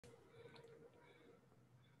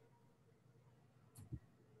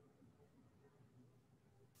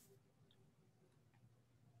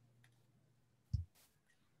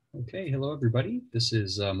Okay, hello everybody. This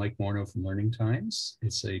is Mike Morneau from Learning Times.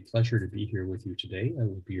 It's a pleasure to be here with you today. I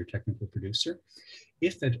will be your technical producer.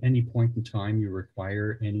 If at any point in time you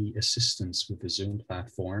require any assistance with the Zoom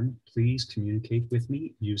platform, please communicate with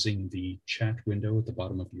me using the chat window at the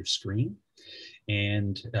bottom of your screen.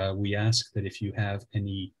 And we ask that if you have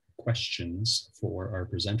any questions for our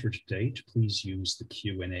presenter today, to please use the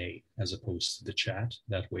Q&A as opposed to the chat.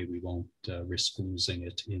 That way we won't risk losing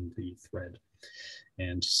it in the thread.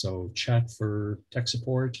 And so chat for tech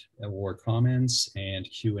support or comments, and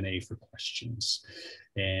Q&A for questions.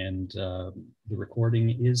 And the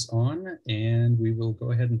recording is on, and we will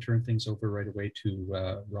go ahead and turn things over right away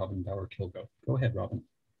to Robin Bauer-Kilgo. Go ahead, Robin.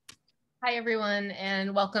 Hi, everyone,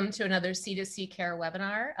 and welcome to another C2C Care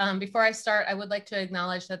webinar. Before I start, I would like to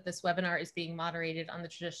acknowledge that this webinar is being moderated on the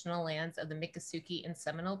traditional lands of the Miccosukee and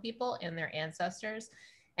Seminole people and their ancestors,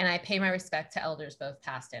 and I pay my respect to elders both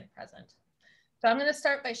past and present. So I'm going to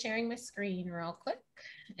start by sharing my screen real quick,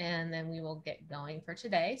 and then we will get going for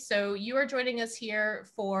today. So you are joining us here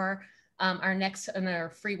for our next in our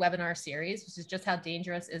free webinar series, which is just how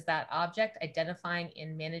dangerous is that object, identifying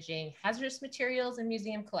and managing hazardous materials in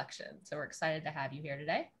museum collections. So we're excited to have you here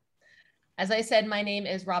today. As I said, my name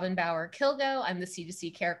is Robin Bauer-Kilgo. I'm the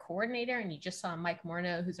C2C Care Coordinator, and you just saw Mike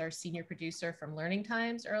Morneau, who's our senior producer from Learning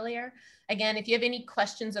Times earlier. Again, if you have any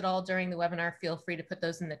questions at all during the webinar, feel free to put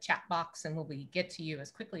those in the chat box and we'll get to you as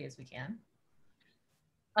quickly as we can.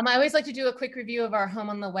 I always like to do a quick review of our home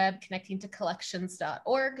on the web, connecting to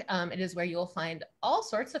collections.org. It is where you'll find all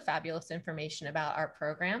sorts of fabulous information about our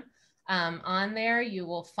program. On there, you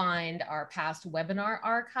will find our past webinar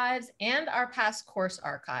archives and our past course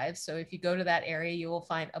archives. So if you go to that area, you will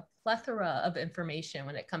find a plethora of information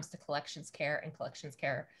when it comes to collections care and collections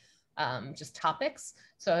care just topics.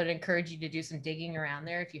 So I'd encourage you to do some digging around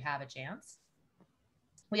there if you have a chance.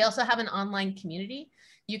 We also have an online community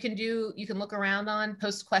you can look around on,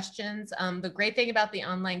 post questions. The great thing about the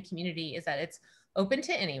online community is that it's open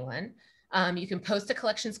to anyone. You can post a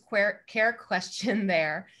collections care question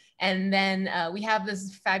there. And then we have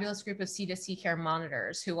this fabulous group of C2C care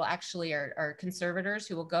monitors who will actually are conservators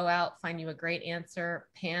who will go out, find you a great answer,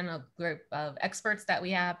 pan a group of experts that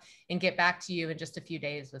we have, and get back to you in just a few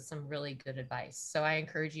days with some really good advice. So I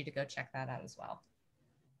encourage you to go check that out as well.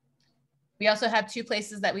 We also have two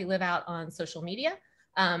places that we live out on social media.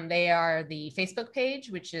 They are the Facebook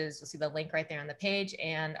page, which is, you'll see the link right there on the page,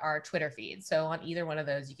 and our Twitter feed. So on either one of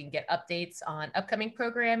those, you can get updates on upcoming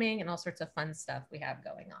programming and all sorts of fun stuff we have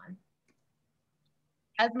going on.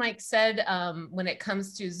 As Mike said, when it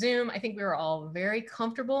comes to Zoom, I think we were all very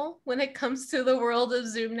comfortable when it comes to the world of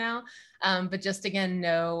Zoom now. But just again,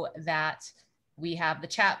 know that we have the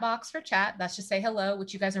chat box for chat. That's just say hello,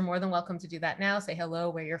 which you guys are more than welcome to do that now. Say hello,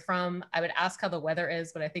 where you're from. I would ask how the weather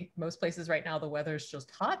is, but I think most places right now, the weather is just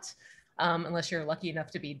hot, unless you're lucky enough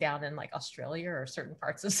to be down in like Australia or certain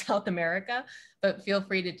parts of South America, but feel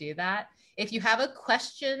free to do that. If you have a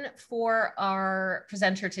question for our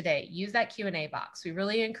presenter today, use that Q&A box. We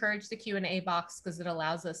really encourage the Q&A box because it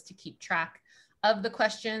allows us to keep track of the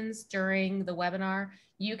questions during the webinar.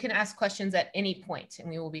 You can ask questions at any point, and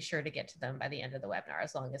we will be sure to get to them by the end of the webinar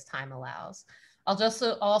as long as time allows. I'll just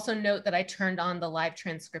also note that I turned on the live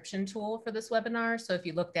transcription tool for this webinar. So if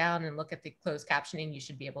you look down and look at the closed captioning, you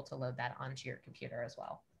should be able to load that onto your computer as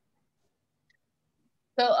well.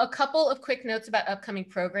 So a couple of quick notes about upcoming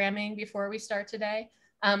programming before we start today.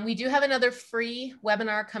 We do have another free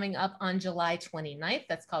webinar coming up on July 29th.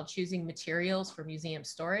 That's called Choosing Materials for Museum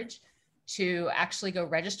Storage. To actually go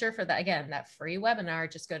register for that, again, that free webinar,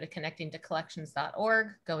 just go to connectingtocollections.org,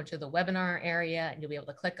 go into the webinar area, and you'll be able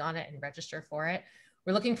to click on it and register for it.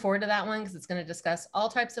 We're looking forward to that one because it's going to discuss all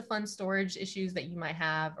types of fun storage issues that you might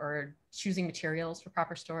have, or choosing materials for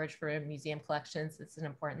proper storage for museum collections. It's an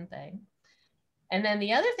important thing. And then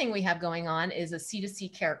the other thing we have going on is a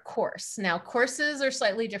C2C Care course. Now, courses are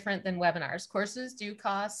slightly different than webinars. Courses do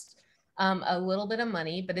cost a little bit of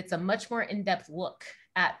money, but it's a much more in-depth look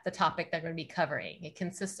at the topic that we're going to be covering. It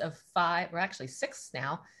consists of 5, or actually 6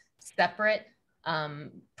 now, separate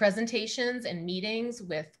presentations and meetings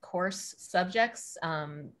with course subjects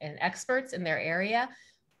and experts in their area.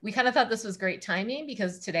 We kind of thought this was great timing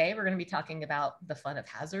because today we're going to be talking about the fun of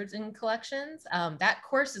hazards in collections. That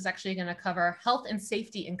course is actually going to cover health and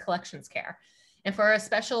safety in collections care. And for a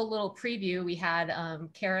special little preview, we had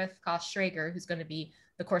Kareth Koss-Schrager, who's going to be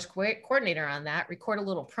the course coordinator on that, record a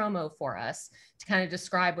little promo for us to kind of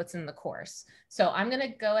describe what's in the course. So I'm going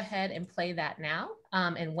to go ahead and play that now.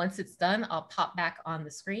 And once it's done, I'll pop back on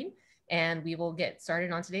the screen and we will get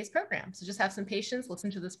started on today's program. So just have some patience,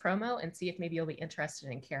 listen to this promo and see if maybe you'll be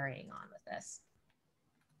interested in carrying on with this.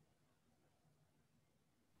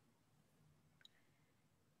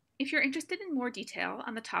 If you're interested in more detail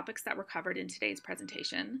on the topics that were covered in today's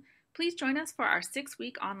presentation, please join us for our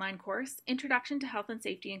 6-week online course, Introduction to Health and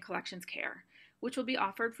Safety in Collections Care, which will be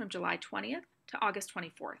offered from July 20th to August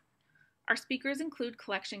 24th. Our speakers include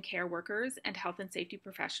collection care workers and health and safety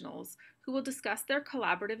professionals who will discuss their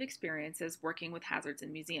collaborative experiences working with hazards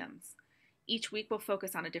in museums. Each week will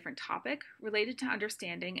focus on a different topic related to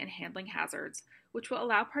understanding and handling hazards, which will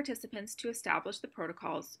allow participants to establish the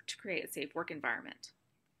protocols to create a safe work environment.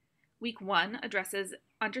 Week 1 addresses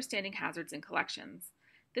understanding hazards in collections.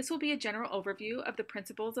 This will be a general overview of the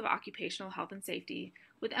principles of occupational health and safety,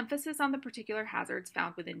 with emphasis on the particular hazards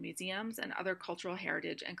found within museums and other cultural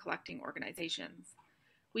heritage and collecting organizations.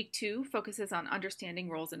 Week 2 focuses on understanding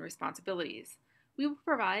roles and responsibilities. We will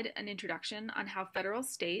provide an introduction on how federal,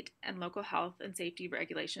 state, and local health and safety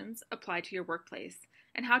regulations apply to your workplace,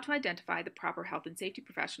 and how to identify the proper health and safety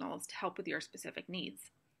professionals to help with your specific needs.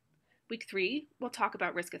 Week 3, we'll talk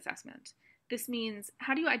about risk assessment. This means,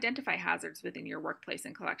 how do you identify hazards within your workplace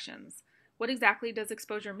and collections? What exactly does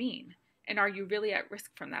exposure mean? And are you really at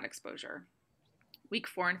risk from that exposure? Week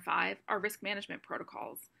 4 and 5 are risk management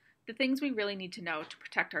protocols, the things we really need to know to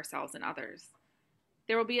protect ourselves and others.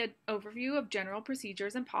 There will be an overview of general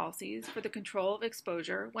procedures and policies for the control of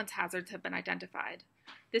exposure once hazards have been identified.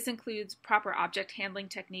 This includes proper object handling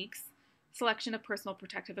techniques, selection of personal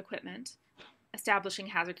protective equipment, establishing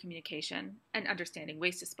hazard communication, and understanding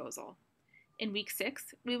waste disposal. In week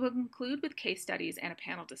 6, we will conclude with case studies and a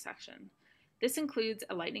panel discussion. This includes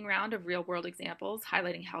a lightning round of real-world examples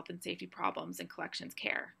highlighting health and safety problems in collections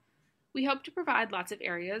care. We hope to provide lots of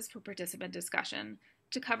areas for participant discussion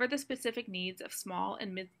to cover the specific needs of small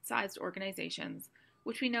and mid-sized organizations,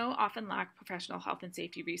 which we know often lack professional health and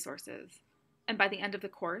safety resources. And by the end of the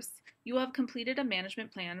course, you will have completed a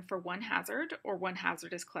management plan for one hazard or one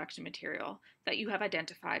hazardous collection material that you have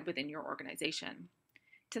identified within your organization.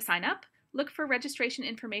 To sign up, look for registration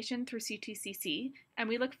information through C2C, and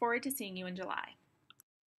we look forward to seeing you in July.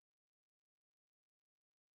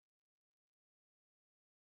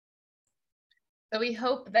 So we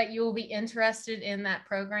hope that you will be interested in that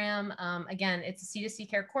program. Again, it's a C2C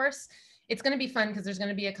care course. It's going to be fun because there's going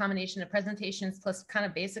to be a combination of presentations plus kind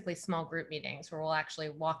of basically small group meetings where we'll actually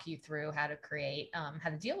walk you through how to create, how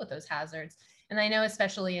to deal with those hazards. And I know,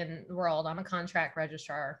 especially in the world, I'm a contract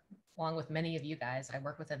registrar, along with many of you guys. I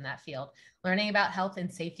work within that field. Learning about health and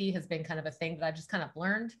safety has been kind of a thing that I've just kind of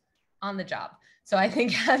learned on the job. So I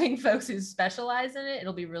think having folks who specialize in it,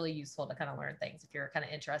 it'll be really useful to kind of learn things if you're kind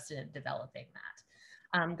of interested in developing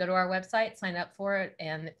that. Go to our website, sign up for it.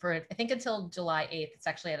 And for, I think until July 8th, it's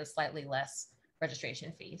actually at a slightly less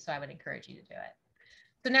registration fee. So I would encourage you to do it.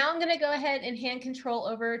 So now I'm going to go ahead and hand control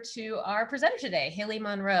over to our presenter today, Haley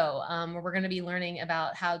Monroe, where we're going to be learning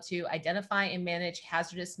about how to identify and manage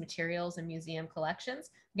hazardous materials in museum collections.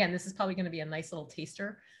 Again, this is probably going to be a nice little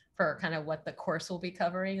taster for kind of what the course will be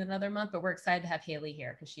covering in another month, but we're excited to have Haley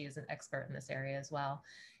here because she is an expert in this area as well.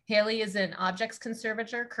 Haley is an objects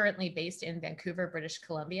conservator currently based in Vancouver, British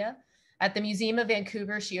Columbia. At the Museum of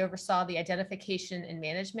Vancouver, she oversaw the identification and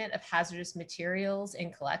management of hazardous materials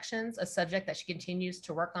in collections, a subject that she continues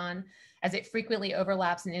to work on as it frequently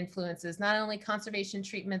overlaps and influences not only conservation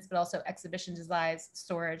treatments, but also exhibition designs,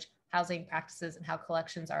 storage, housing practices, and how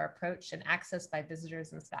collections are approached and accessed by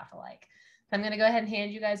visitors and staff alike. So I'm going to go ahead and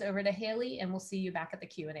hand you guys over to Haley, and we'll see you back at the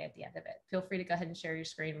Q&A at the end of it. Feel free to go ahead and share your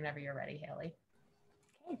screen whenever you're ready, Haley.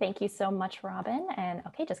 Okay, thank you so much, Robin. And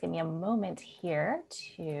okay, just give me a moment here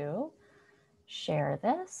to share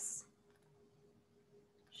this.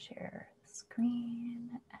 Share the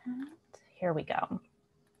screen, and here we go.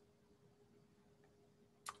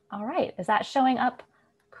 All right, is that showing up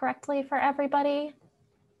correctly for everybody?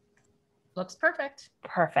 Looks perfect.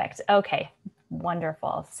 Perfect. Okay,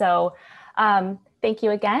 wonderful. So thank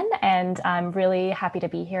you again, and I'm really happy to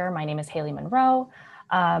be here. My name is Haley Monroe,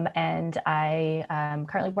 and I am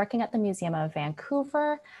currently working at the Museum of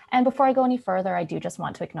Vancouver. And before I go any further, I do just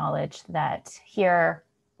want to acknowledge that here,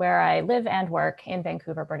 where I live and work in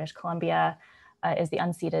Vancouver, British Columbia, is the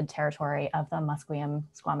unceded territory of the Musqueam,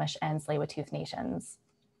 Squamish, and Tsleil-Waututh nations.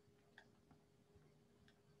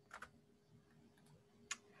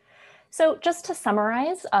 So just to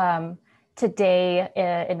summarize, today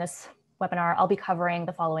in this webinar, I'll be covering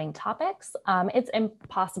the following topics. It's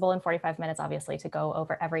impossible in 45 minutes, obviously, to go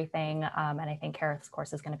over everything. And I think Karith's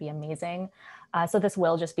course is going to be amazing. So this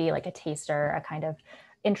will just be like a taster, a kind of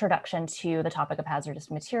introduction to the topic of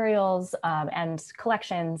hazardous materials and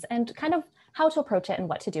collections and kind of how to approach it and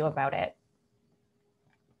what to do about it.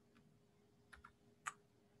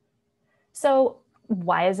 So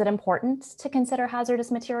why is it important to consider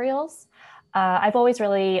hazardous materials? I've always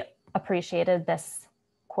really appreciated this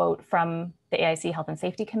quote from the AIC Health and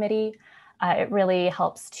Safety Committee. It really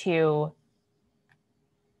helps to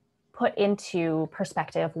put into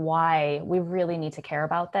perspective why we really need to care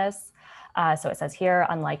about this. So it says here,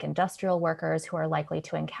 unlike industrial workers who are likely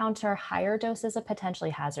to encounter higher doses of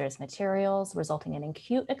potentially hazardous materials resulting in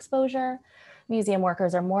acute exposure, museum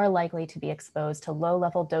workers are more likely to be exposed to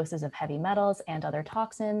low-level doses of heavy metals and other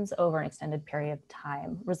toxins over an extended period of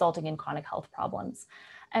time, resulting in chronic health problems.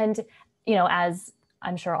 And, you know, as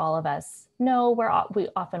I'm sure all of us know, we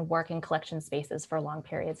often work in collection spaces for long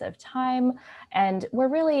periods of time, and we're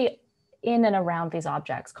really in and around these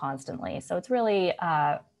objects constantly. So it's really,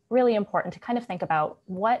 really important to kind of think about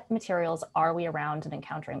what materials are we around and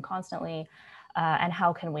encountering constantly, and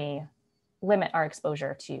how can we limit our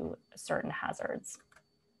exposure to certain hazards.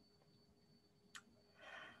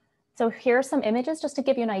 So here are some images just to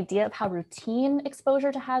give you an idea of how routine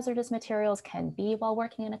exposure to hazardous materials can be while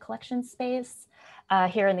working in a collection space.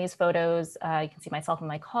 Here in these photos, you can see myself and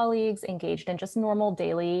my colleagues engaged in just normal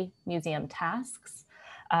daily museum tasks.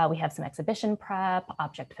 We have some exhibition prep,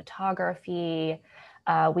 object photography.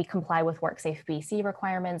 We comply with WorkSafe BC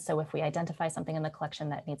requirements. So if we identify something in the collection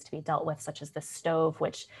that needs to be dealt with, such as the stove,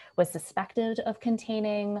 which was suspected of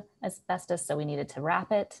containing asbestos, so we needed to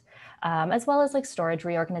wrap it, as well as like storage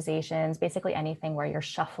reorganizations, basically anything where you're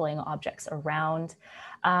shuffling objects around.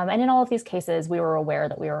 And in all of these cases, we were aware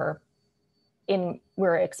that we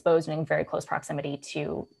were exposed in very close proximity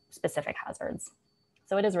to specific hazards.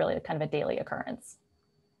 So it is really kind of a daily occurrence.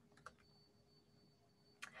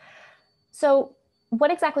 So what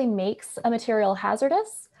exactly makes a material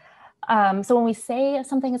hazardous? So when we say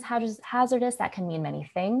something is hazardous, that can mean many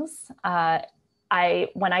things.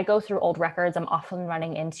 When I go through old records, I'm often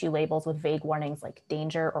running into labels with vague warnings like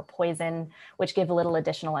danger or poison, which give a little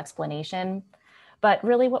additional explanation. But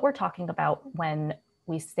really what we're talking about when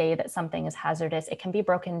we say that something is hazardous, it can be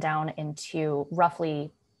broken down into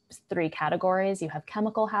roughly 3 categories. You have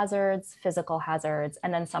chemical hazards, physical hazards,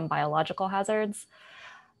 and then some biological hazards.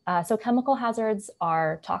 So chemical hazards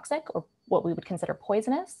are toxic, or what we would consider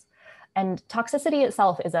poisonous. And toxicity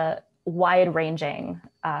itself is a wide-ranging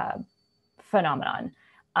phenomenon.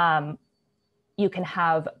 You can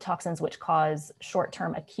have toxins which cause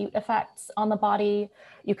short-term acute effects on the body.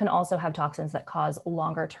 You can also have toxins that cause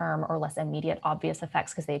longer-term or less immediate obvious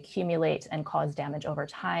effects because they accumulate and cause damage over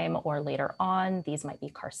time or later on. These might be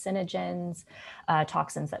carcinogens,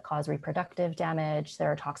 toxins that cause reproductive damage.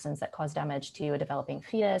 There are toxins that cause damage to a developing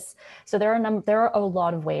fetus. So there are a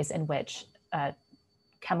lot of ways in which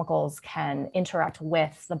chemicals can interact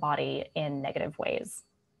with the body in negative ways.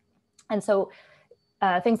 And so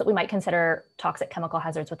things that we might consider toxic chemical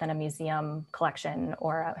hazards within a museum collection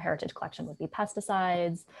or a heritage collection would be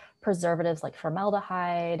pesticides, preservatives like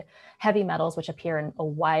formaldehyde, heavy metals, which appear in a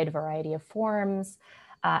wide variety of forms,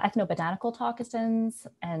 ethnobotanical toxins,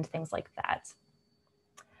 and things like that.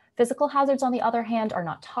 Physical hazards, on the other hand, are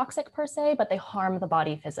not toxic per se, but they harm the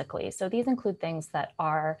body physically. So these include things that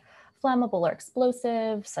are flammable or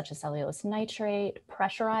explosive, such as cellulose nitrate,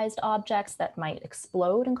 pressurized objects that might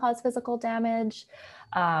explode and cause physical damage,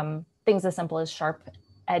 things as simple as sharp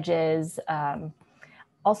edges,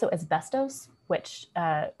 also asbestos, which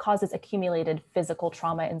causes accumulated physical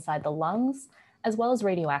trauma inside the lungs, as well as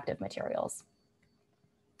radioactive materials.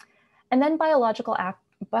 And then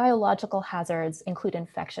biological hazards include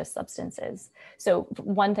infectious substances. So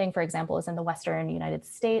one thing, for example, is in the Western United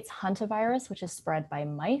States, hantavirus, which is spread by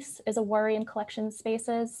mice, is a worry in collection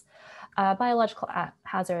spaces. Biological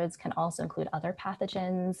hazards can also include other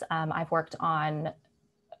pathogens. I've worked on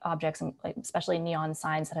objects, especially neon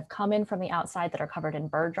signs that have come in from the outside that are covered in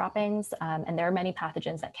bird droppings. And there are many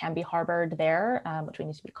pathogens that can be harbored there, which we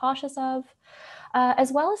need to be cautious of,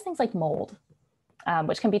 as well as things like mold,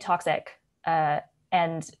 which can be toxic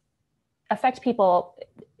and affect people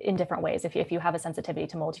in different ways. If you have a sensitivity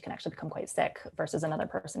to mold, you can actually become quite sick versus another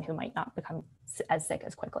person who might not become as sick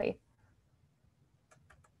as quickly.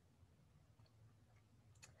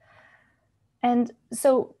 And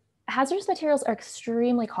so hazardous materials are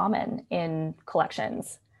extremely common in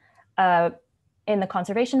collections. In the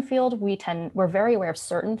conservation field, we're very aware of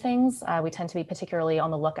certain things. We tend to be particularly on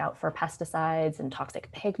the lookout for pesticides and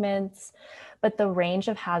toxic pigments, but the range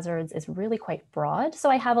of hazards is really quite broad. So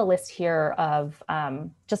I have a list here of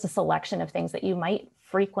just a selection of things that you might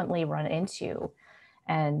frequently run into.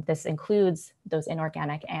 And this includes those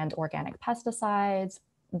inorganic and organic pesticides,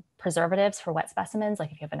 preservatives for wet specimens,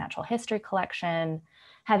 like if you have a natural history collection.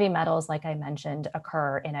 Heavy metals, like I mentioned,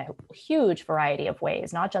 occur in a huge variety of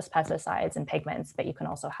ways, not just pesticides and pigments, but you can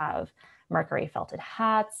also have mercury felted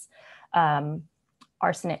hats,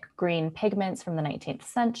 arsenic green pigments from the 19th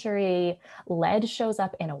century. Lead shows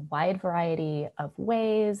up in a wide variety of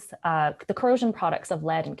ways. The corrosion products of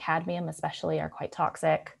lead and cadmium especially are quite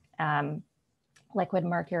toxic. Liquid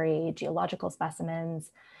mercury, geological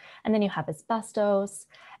specimens, and then you have asbestos.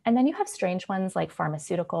 And then you have strange ones like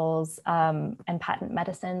pharmaceuticals and patent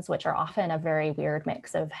medicines, which are often a very weird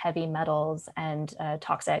mix of heavy metals and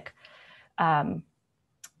toxic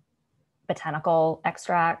botanical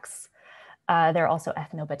extracts. There are also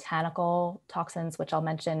ethnobotanical toxins, which I'll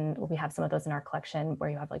mention. We have some of those in our collection where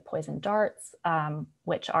you have like poison darts,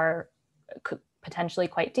 which are potentially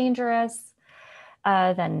quite dangerous.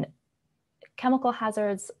 Then chemical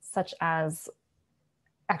hazards, such as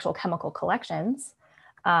actual chemical collections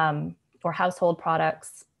or household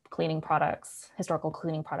products, cleaning products, historical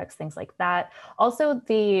cleaning products, things like that. Also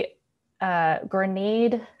the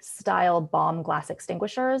grenade style bomb glass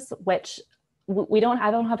extinguishers, which I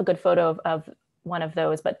don't have a good photo of one of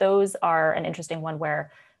those, but those are an interesting one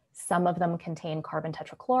where some of them contain carbon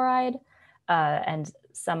tetrachloride, and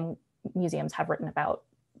some museums have written about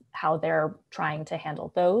how they're trying to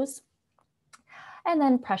handle those. And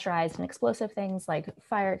then pressurized and explosive things like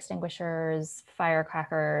fire extinguishers,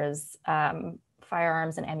 firecrackers,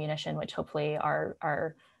 firearms and ammunition, which hopefully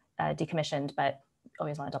are decommissioned, but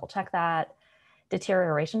always want to double check that.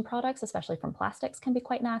 Deterioration products, especially from plastics, can be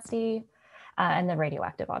quite nasty. And then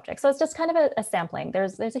radioactive objects. So it's just kind of a sampling.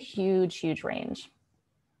 There's a huge, huge range.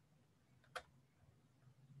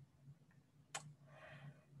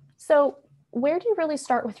 So where do you really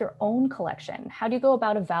start with your own collection? How do you go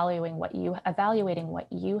about evaluating what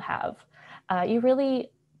you have?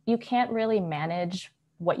 You can't really manage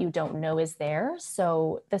what you don't know is there.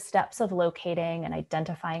 So the steps of locating and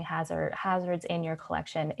identifying hazards in your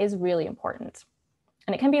collection is really important.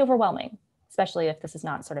 And it can be overwhelming, especially if this is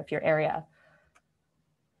not sort of your area.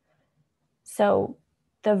 So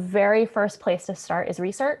the very first place to start is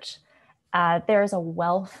research. There's a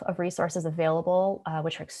wealth of resources available,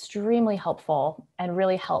 which are extremely helpful and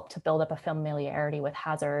really help to build up a familiarity with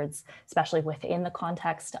hazards, especially within the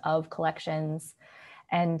context of collections,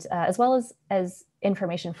 and as well as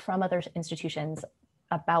information from other institutions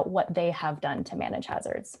about what they have done to manage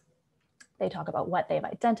hazards. They talk about what they've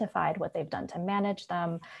identified, what they've done to manage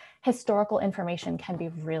them. Historical information can be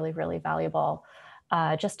really, really valuable.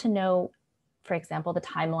 Just to know, for example, the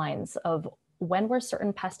timelines of when were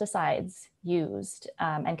certain pesticides used,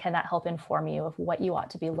 and can that help inform you of what you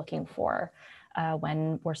ought to be looking for?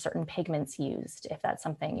 When were certain pigments used, if that's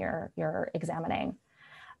something you're examining?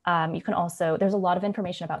 You can also, there's a lot of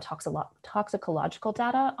information about toxicological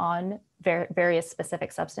data on various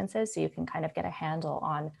specific substances, so you can kind of get a handle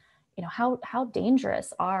on, how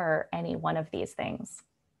dangerous are any one of these things.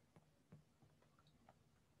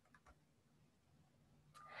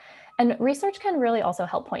 And research can really also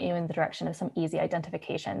help point you in the direction of some easy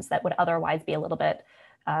identifications that would otherwise be a little bit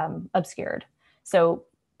obscured. So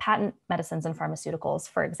patent medicines and pharmaceuticals,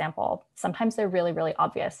 for example, sometimes they're really, really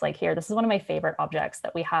obvious. Like here, this is one of my favorite objects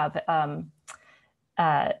that we have,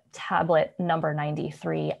 tablet number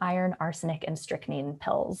 93, iron, arsenic, and strychnine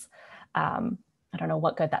pills. I don't know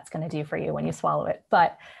what good that's going to do for you when you swallow it,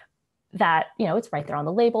 but that, it's right there on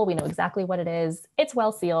the label. We know exactly what it is. It's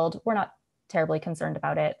well sealed. We're not terribly concerned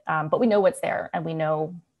about it, but we know what's there, and we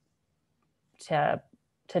know to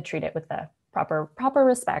treat it with the proper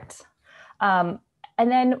respect. And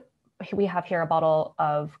then we have here a bottle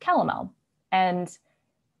of calomel, and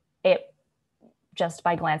it, just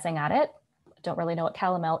by glancing at it, don't really know what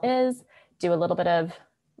calomel is, do a little bit of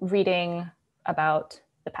reading about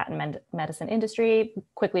the patent medicine industry,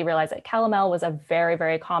 quickly realize that calomel was a very,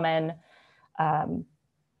 very common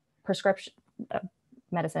prescription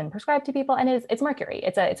medicine prescribed to people, and it's mercury.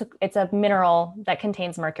 It's a mineral that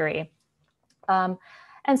contains mercury. And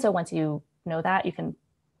so once you know that, you can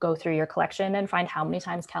go through your collection and find how many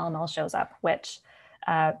times calomel shows up, which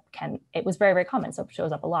it was very, very common, so it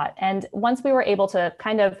shows up a lot. And once we were able to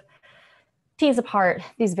kind of tease apart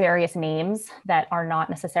these various names that are not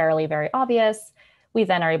necessarily very obvious, we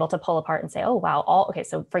then are able to pull apart and say, oh, wow, okay,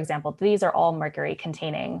 so for example, these are all mercury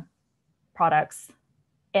containing products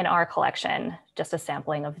in our collection, just a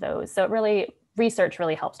sampling of those. So research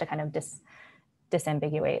really helps to kind of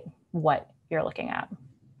disambiguate what you're looking at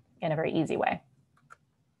in a very easy way.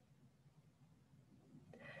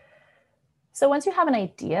 So once you have an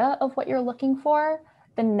idea of what you're looking for,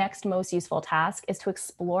 the next most useful task is to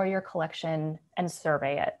explore your collection and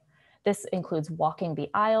survey it. This includes walking the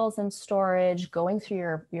aisles in storage, going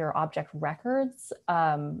through your object records.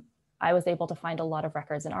 I was able to find a lot of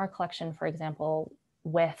records in our collection, for example,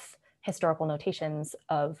 with historical notations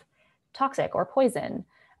of toxic or poison.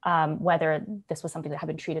 whether this was something that had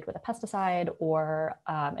been treated with a pesticide or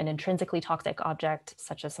an intrinsically toxic object,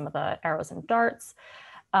 such as some of the arrows and darts.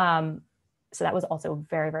 So that was also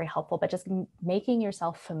very, very helpful, but just making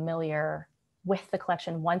yourself familiar with the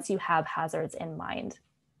collection once you have hazards in mind.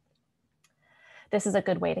 This is a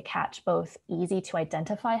good way to catch both easy to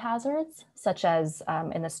identify hazards, such as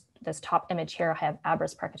in this top image here, I have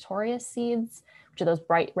Abrus precatorius seeds, which are those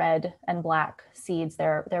bright red and black seeds.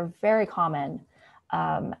 They're very common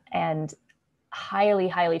and highly,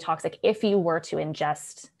 highly toxic if you were to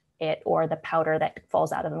ingest it or the powder that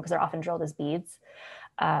falls out of them, because they're often drilled as beads.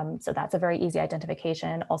 So that's a very easy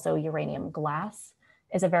identification. Also, uranium glass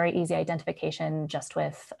is a very easy identification just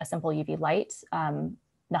with a simple UV light.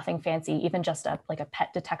 Nothing fancy, even just like a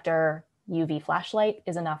PET detector UV flashlight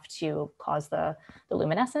is enough to cause the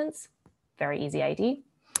luminescence. Very easy ID.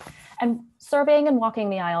 And surveying and walking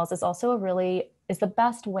the aisles is also is the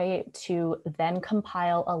best way to then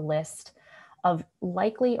compile a list of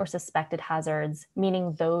likely or suspected hazards,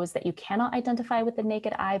 meaning those that you cannot identify with the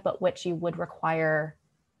naked eye, but for which you would require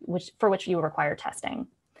testing.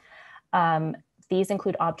 These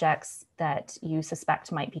include objects that you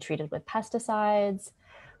suspect might be treated with pesticides,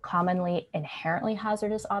 commonly inherently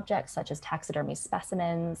hazardous objects such as taxidermy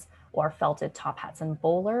specimens or felted top hats and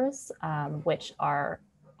bowlers, which are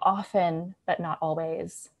often, but not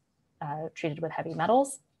always, treated with heavy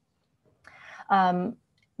metals.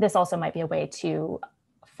 This also might be a way to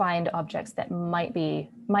find objects that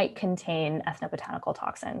might contain ethnobotanical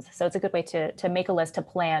toxins. So it's a good way to make a list to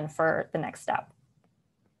plan for the next step.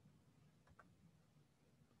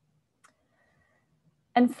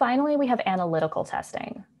 And finally, we have analytical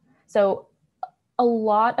testing. So a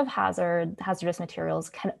lot of hazardous materials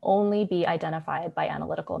can only be identified by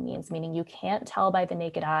analytical means, meaning you can't tell by the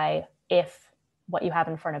naked eye if what you have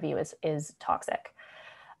in front of you is toxic.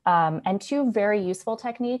 And two very useful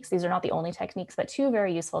techniques, these are not the only techniques, but two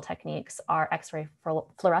very useful techniques are X-ray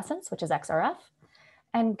fluorescence, which is XRF,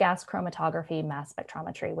 and gas chromatography mass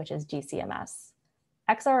spectrometry, which is GCMS.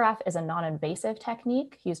 XRF is a non-invasive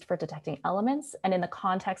technique used for detecting elements, and in the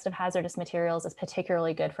context of hazardous materials is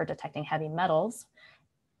particularly good for detecting heavy metals.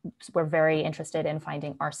 We're very interested in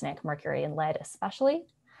finding arsenic, mercury, and lead especially.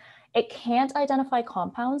 It can't identify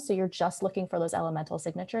compounds, so you're just looking for those elemental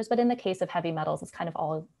signatures, but in the case of heavy metals, it's kind of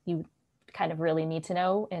all you kind of really need to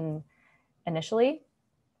know initially.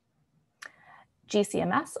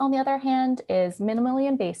 GCMS, on the other hand, is minimally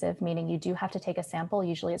invasive, meaning you do have to take a sample.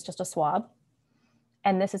 Usually it's just a swab.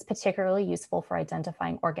 And this is particularly useful for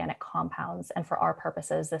identifying organic compounds. And for our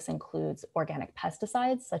purposes, this includes organic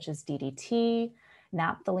pesticides such as DDT,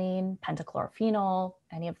 naphthalene, pentachlorophenol,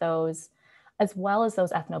 any of those, as well as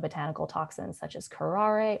those ethnobotanical toxins such as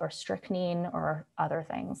curare or strychnine or other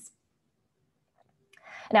things.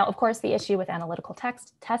 Now, of course, the issue with analytical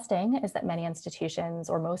testing is that many institutions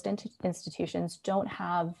or most institutions don't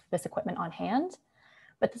have this equipment on hand,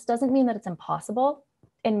 but this doesn't mean that it's impossible.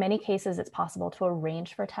 In many cases, it's possible to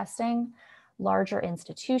arrange for testing. Larger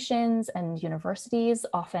institutions and universities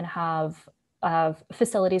often have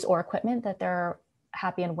facilities or equipment that they're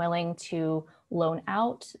happy and willing to loan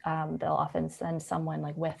out. They'll often send someone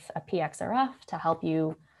like with a PXRF to help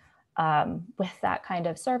you with that kind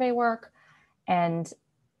of survey work. And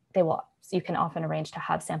you can often arrange to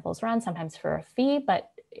have samples run, sometimes for a fee,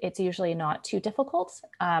 but it's usually not too difficult.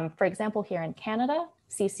 For example, here in Canada,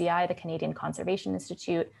 CCI, the Canadian Conservation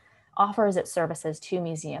Institute, offers its services to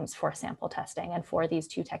museums for sample testing and for these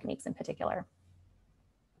two techniques in particular.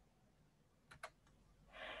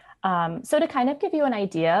 So to kind of give you an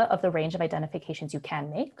idea of the range of identifications you can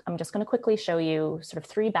make, I'm just going to quickly show you sort of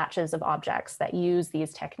 3 batches of objects that use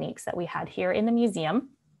these techniques that we had here in the museum.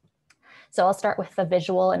 So I'll start with the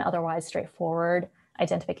visual and otherwise straightforward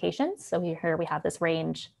identifications. So here we have this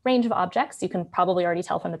range of objects. You can probably already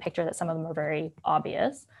tell from the picture that some of them are very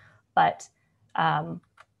obvious, but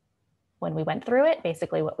when we went through it,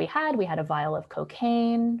 basically what we had a vial of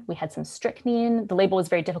cocaine, we had some strychnine. The label was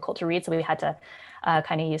very difficult to read, so we had to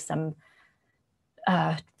kind of use some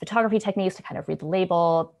photography techniques to kind of read the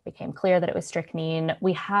label. It became clear that it was strychnine.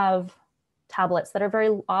 We have tablets that are very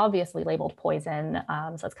obviously labeled poison,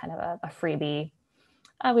 so it's kind of a freebie.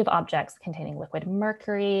 We have objects containing liquid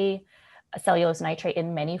mercury, cellulose nitrate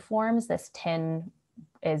in many forms. This tin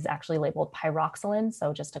is actually labeled pyroxylin,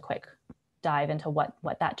 so just a quick dive into what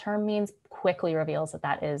that term means quickly reveals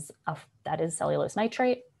that is cellulose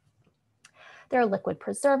nitrate. There are liquid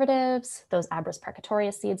preservatives, those Abrus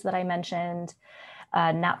precatorius seeds that I mentioned,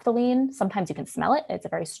 naphthalene. Sometimes you can smell it. It's a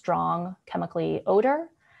very strong chemically odor.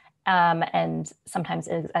 And sometimes,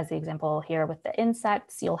 as the example here with the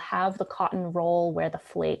insects, you'll have the cotton roll where the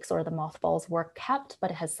flakes or the mothballs were kept,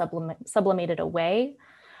 but it has sublimated away.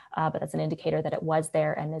 But that's an indicator that it was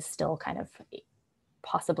there and is still kind of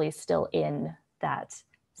possibly still in that,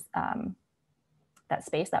 that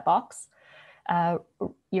space, that box.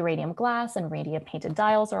 Uranium glass and radium painted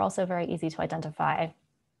dials are also very easy to identify.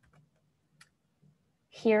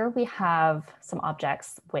 Here we have some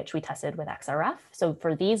objects which we tested with XRF. So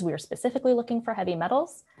for these, we are specifically looking for heavy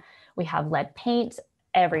metals. We have lead paint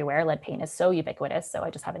everywhere. Lead paint is so ubiquitous. So I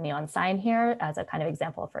just have a neon sign here as a kind of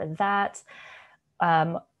example for that.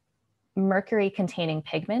 Mercury containing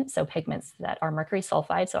pigments, so pigments that are mercury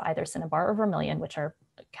sulfide, so either cinnabar or vermilion, which are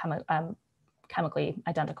chemically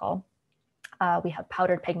identical. We have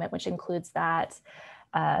powdered pigment, which includes that.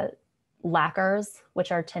 Lacquers,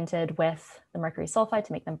 which are tinted with the mercury sulfide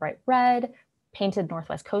to make them bright red. Painted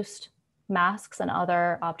Northwest Coast masks and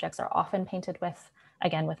other objects are often painted with,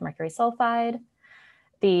 again, with mercury sulfide.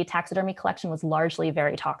 The taxidermy collection was largely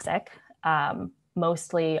very toxic,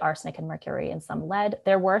 mostly arsenic and mercury and some lead.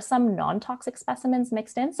 There were some non-toxic specimens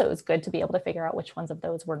mixed in, so it was good to be able to figure out which ones of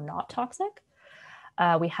those were not toxic.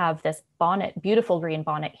 We have this bonnet, beautiful green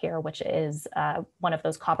bonnet here, which is one of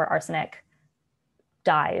those copper arsenic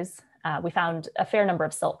dyes. We found a fair number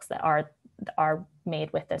of silks that are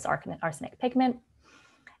made with this arsenic pigment.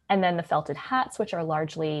 And then the felted hats, which are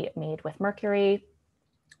largely made with mercury.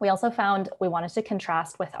 We also found, we wanted to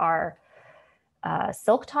contrast with our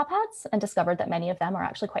silk top hats and discovered that many of them are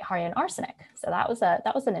actually quite high in arsenic. So that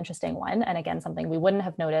was an interesting one. And again, something we wouldn't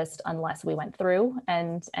have noticed unless we went through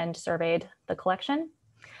and surveyed the collection.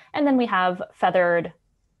 And then we have feathered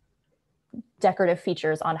decorative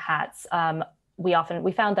features on hats. We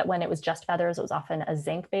found that when it was just feathers, it was often a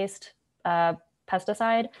zinc-based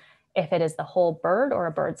pesticide. If it is the whole bird or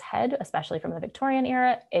a bird's head, especially from the Victorian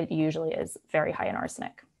era, it usually is very high in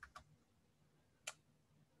arsenic.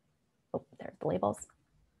 Oh, there's the labels.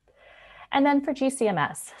 And then for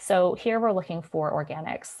GCMS, so here we're looking for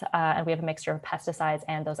organics, and we have a mixture of pesticides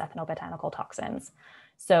and those ethnobotanical toxins.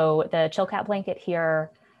 So the chill cap blanket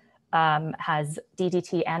here has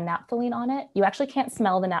DDT and naphthalene on it. You actually can't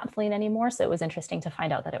smell the naphthalene anymore, so it was interesting to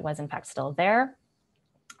find out that it was in fact still there.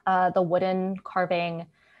 The wooden carving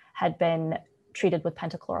had been treated with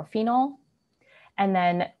pentachlorophenol. And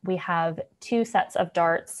then we have two sets of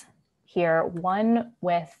darts here, one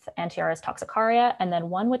with Antiaris toxicaria, and then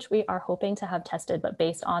one which we are hoping to have tested, but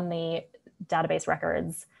based on the database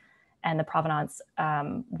records and the provenance,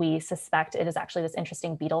 we suspect it is actually this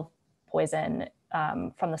interesting beetle poison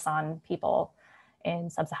from the San people in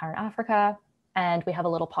sub-Saharan Africa. And we have a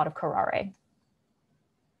little pot of curare.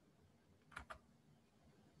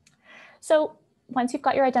 So once you've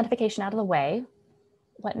got your identification out of the way,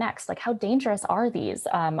 what next? Like, how dangerous are these?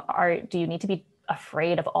 Do you need to be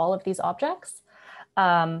afraid of all of these objects?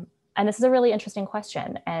 And this is a really interesting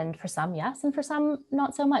question. And for some, yes, and for some,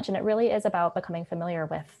 not so much. And it really is about becoming familiar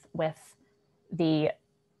with the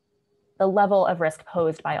level of risk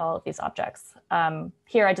posed by all of these objects.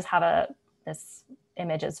 Here, I just have this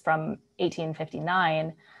image is from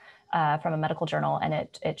 1859 from a medical journal, and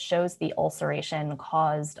it shows the ulceration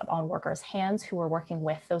caused on workers' hands who were working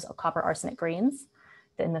with those copper arsenic greens,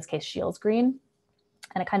 in this case, Shields green.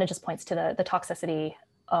 And it kind of just points to the toxicity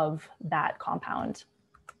of that compound.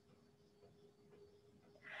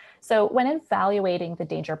 So when evaluating the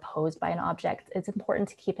danger posed by an object, it's important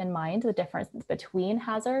to keep in mind the difference between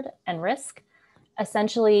hazard and risk.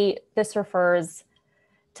 Essentially, this refers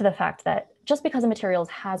to the fact that just because a material is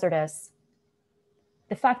hazardous,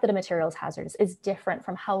 the fact that a material is hazardous is different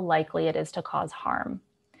from how likely it is to cause harm.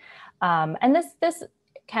 And this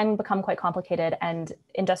can become quite complicated, and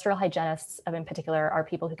industrial hygienists in particular are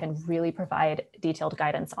people who can really provide detailed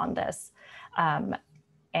guidance on this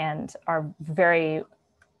and are very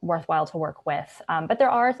worthwhile to work with. But there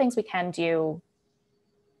are things we can do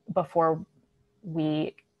before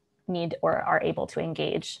we need or are able to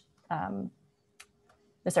engage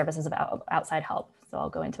the services of outside help. So I'll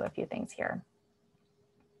go into a few things here.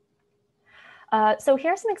 So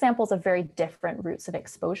here are some examples of very different routes of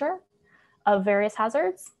exposure of various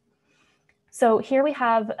hazards. So here we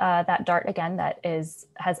have that dart again that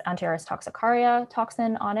has Antiaris toxicaria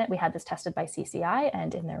toxin on it. We had this tested by CCI,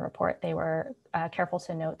 and in their report, they were careful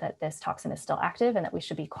to note that this toxin is still active and that we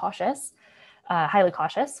should be cautious, highly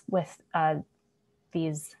cautious with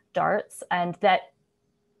these darts, and that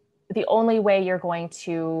the only way you're going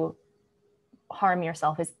to harm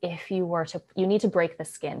yourself is if you need to break the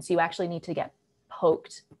skin. So you actually need to get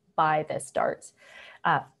poked by this dart.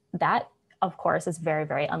 That of course, is very,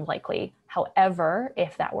 very unlikely. However,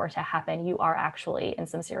 if that were to happen, you are actually in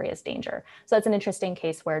some serious danger. So that's an interesting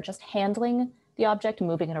case where just handling the object,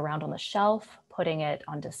 moving it around on the shelf, putting it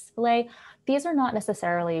on display, these are not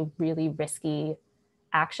necessarily really risky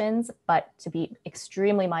actions, but to be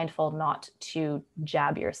extremely mindful not to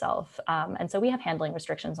jab yourself. And so we have handling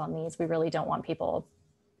restrictions on these. We really don't want people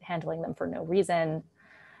handling them for no reason.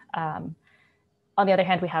 On the other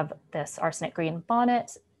hand, we have this arsenic green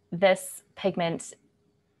bonnet. This pigment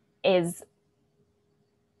is,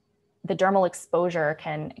 the dermal exposure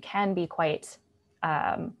can be quite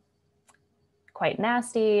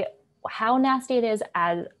nasty. How nasty it is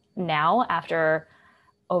as now, after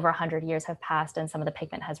over 100 years have passed and some of the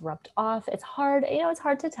pigment has rubbed off, it's hard, it's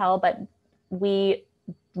hard to tell, but we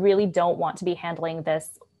really don't want to be handling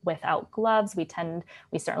this without gloves. We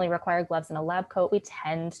certainly require gloves in a lab coat. We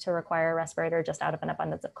tend to require a respirator just out of an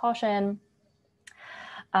abundance of caution.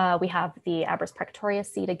 We have the Abrus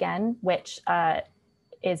pectoris seed again, which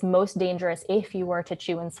is most dangerous if you were to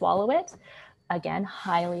chew and swallow it. Again,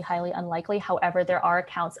 highly, highly unlikely. However, there are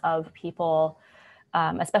accounts of people,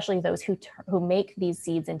 especially those who make these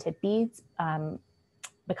seeds into beads,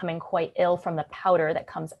 becoming quite ill from the powder that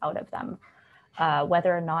comes out of them.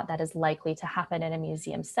 Whether or not that is likely to happen in a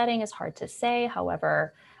museum setting is hard to say.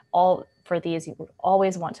 However, for these, you would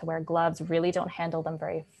always want to wear gloves, really don't handle them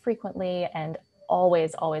very frequently, and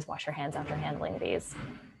always, always wash your hands after handling these.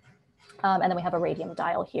 And then we have a radium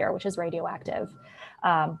dial here, which is radioactive.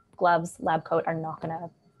 Gloves, lab coat are not going to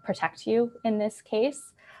protect you in this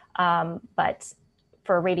case. But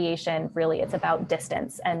for radiation, really, it's about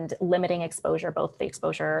distance and limiting exposure, both the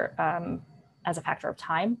exposure as a factor of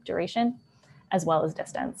time, duration, as well as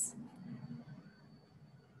distance.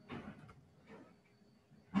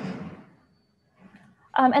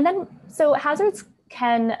 And then, so hazards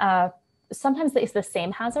can, sometimes it's the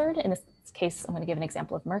same hazard. In this case, I'm going to give an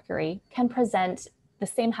example of mercury, the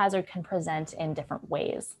same hazard can present in different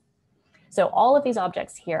ways. So all of these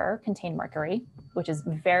objects here contain mercury, which is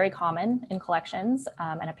very common in collections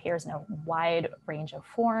and appears in a wide range of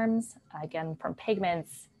forms, again, from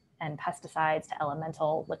pigments and pesticides to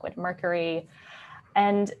elemental liquid mercury.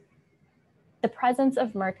 And the presence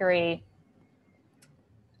of mercury,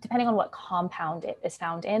 depending on what compound it is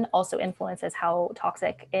found in, also influences how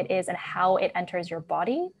toxic it is and how it enters your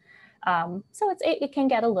body. So it can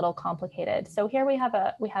get a little complicated. So here we have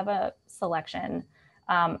a selection,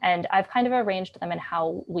 and I've kind of arranged them in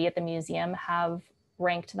how we at the museum have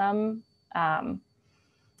ranked them.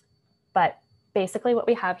 But basically what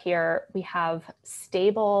we have here, we have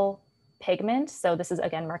stable pigment. So this is,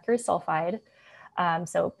 again, mercury sulfide.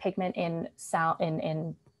 So pigment in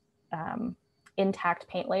intact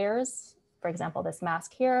paint layers, for example, this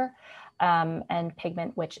mask here, and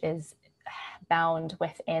pigment which is bound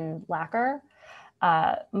within lacquer.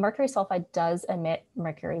 Mercury sulfide does emit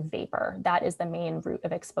mercury vapor. That is the main route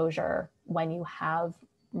of exposure when you have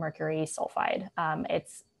mercury sulfide.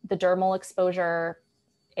 It's the dermal exposure.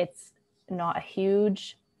 It's not a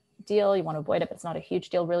huge deal. You want to avoid it, but it's not a huge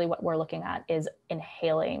deal. Really what we're looking at is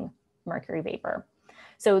inhaling mercury vapor.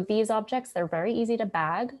 So these objects, they're very easy to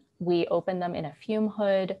bag. We open them in a fume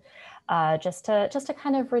hood just to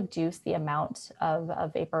kind of reduce the amount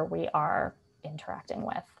of vapor we are interacting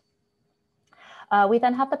with. We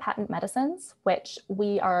then have the patent medicines, which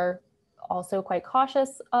we are also quite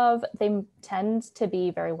cautious of. They tend to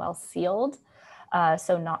be very well sealed,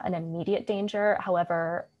 so not an immediate danger.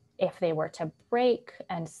 However, if they were to break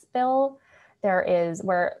and spill,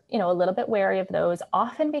 we're a little bit wary of those,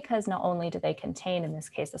 often because not only do they contain, in this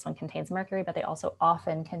case, this one contains mercury, but they also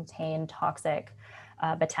often contain toxic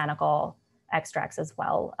botanical extracts as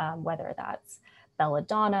well, whether that's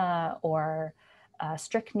belladonna or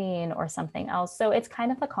strychnine or something else. So it's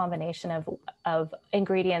kind of a combination of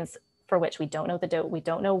ingredients for which we don't know we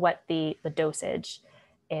don't know what the dosage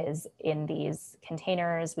is in these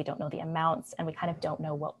containers. We don't know the amounts, and we kind of don't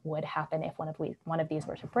know what would happen if one of these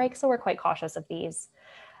were to break. So we're quite cautious of these.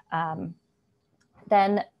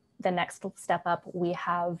 Then the next step up, we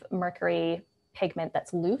have mercury pigment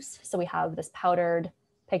that's loose. So we have this powdered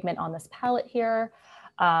pigment on this palette here.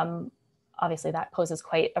 Obviously that poses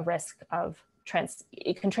quite a risk of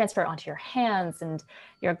it can transfer onto your hands and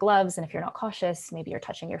your gloves. And if you're not cautious, maybe you're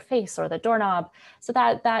touching your face or the doorknob. So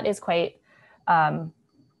that is quite,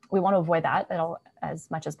 we want to avoid that as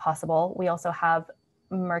much as possible. We also have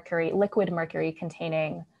liquid mercury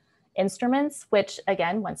containing instruments, which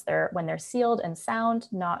again, when they're sealed and sound,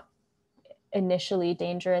 not initially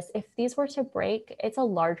dangerous. If these were to break, it's a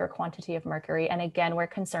larger quantity of mercury. And again, we're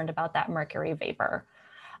concerned about that mercury vapor.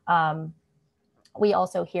 We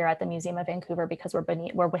also here at the Museum of Vancouver, because we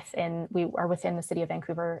are within the City of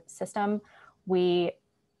Vancouver system,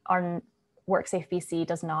 our WorkSafe BC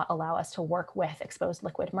does not allow us to work with exposed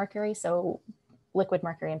liquid mercury. So liquid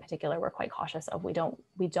mercury in particular, we're quite cautious of. We don't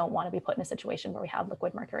want to be put in a situation where we have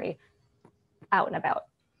liquid mercury out and about.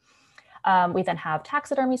 We then have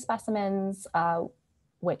taxidermy specimens,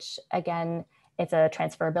 which again, it's a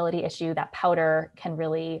transferability issue. That powder can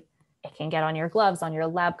really, it can get on your gloves, on your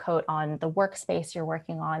lab coat, on the workspace you're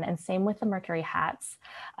working on, and same with the mercury hats.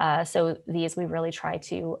 So these, we really try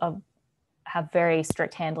to have very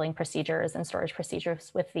strict handling procedures and storage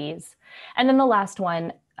procedures with these. And then the last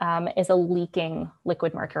one is a leaking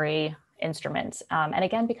liquid mercury instrument. And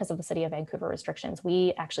again, because of the City of Vancouver restrictions,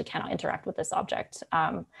 we actually cannot interact with this object.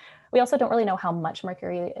 We also don't really know how much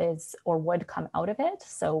mercury is or would come out of it.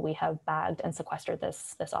 So we have bagged and sequestered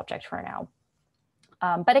this object for now.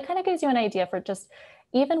 But it kind of gives you an idea for just,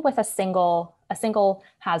 even with a single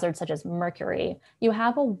hazard such as mercury, you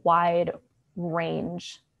have a wide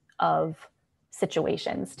range of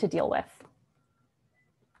situations to deal with.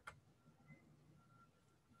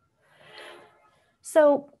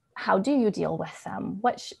 So how do you deal with them?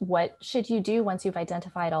 What should you do once you've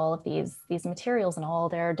identified all of these materials in all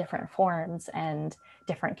their different forms and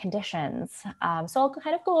different conditions? So I'll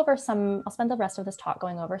kind of go over I'll spend the rest of this talk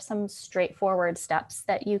going over some straightforward steps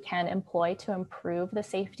that you can employ to improve the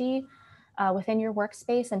safety within your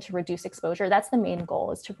workspace and to reduce exposure. That's the main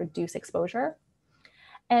goal, is to reduce exposure.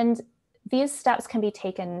 And these steps can be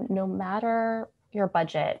taken no matter your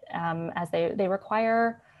budget, as they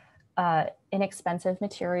require inexpensive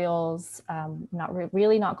materials,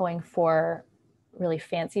 really not going for really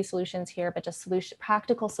fancy solutions here, but just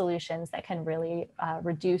practical solutions that can really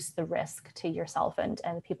reduce the risk to yourself and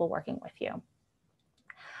the people working with you.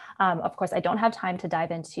 Of course, I don't have time to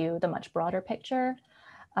dive into the much broader picture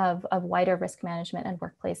of wider risk management and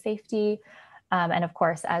workplace safety. And of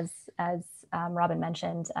course, as Robin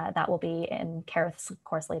mentioned, that will be in Karith's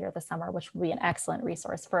course later this summer, which will be an excellent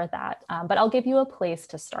resource for that. But I'll give you a place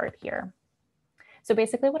to start here. So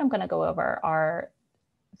basically what I'm going to go over are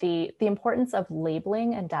the importance of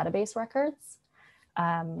labeling and database records,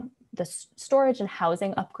 the storage and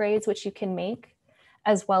housing upgrades which you can make,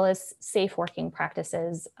 as well as safe working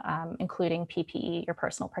practices, including PPE, your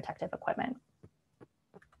personal protective equipment.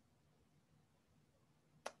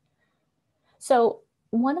 So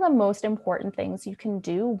one of the most important things you can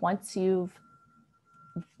do once you've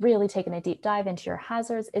really taken a deep dive into your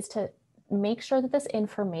hazards is to make sure that this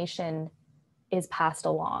information is passed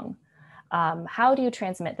along. How do you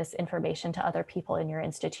transmit this information to other people in your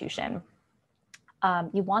institution?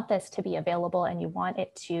 You want this to be available, and you want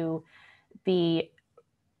it to be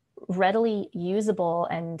readily usable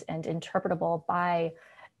and interpretable by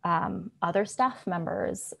other staff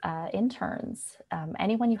members, interns,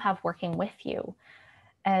 anyone you have working with you.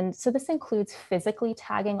 And so this includes physically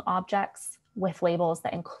tagging objects with labels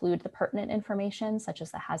that include the pertinent information, such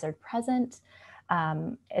as the hazard present.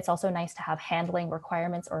 It's also nice to have handling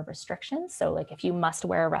requirements or restrictions. So like if you must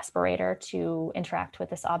wear a respirator to interact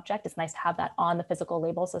with this object, it's nice to have that on the physical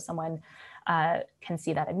label so someone can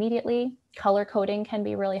see that immediately. Color coding can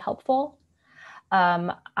be really helpful.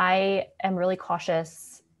 I am really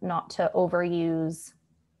cautious not to overuse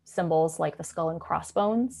symbols like the skull and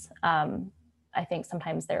crossbones. I think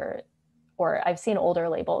sometimes I've seen older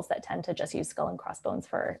labels that tend to just use skull and crossbones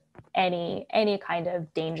for any kind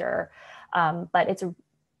of danger. But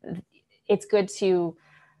it's good to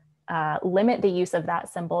limit the use of that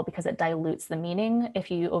symbol because it dilutes the meaning if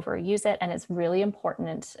you overuse it. And it's really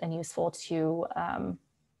important and useful to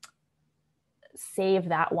save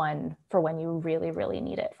that one for when you really, really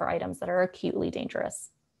need it for items that are acutely dangerous.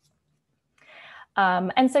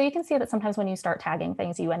 And so you can see that sometimes when you start tagging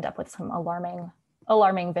things, you end up with some alarming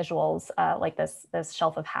visuals, like this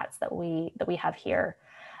shelf of hats that we have here.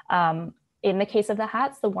 In the case of the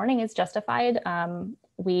hats, the warning is justified.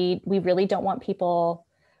 We really don't want people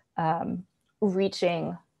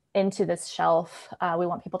reaching into this shelf. We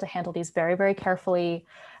want people to handle these very, very carefully.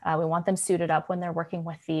 We want them suited up when they're working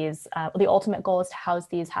with these. The ultimate goal is to house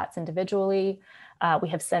these hats individually. We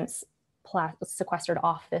have since sequestered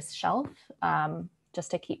off this shelf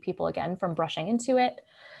just to keep people, again, from brushing into it.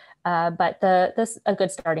 But a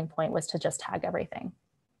good starting point was to just tag everything.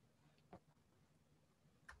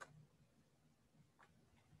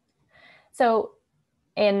 So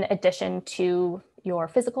in addition to your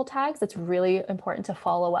physical tags, it's really important to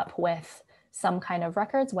follow up with some kind of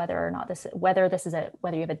records, whether you have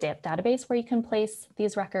a database where you can place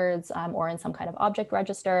these records, or in some kind of object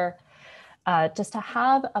register, just to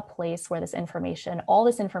have a place where all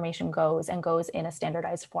this information goes in a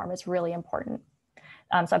standardized form is really important.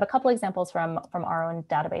 So I have a couple examples from our own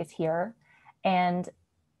database here, and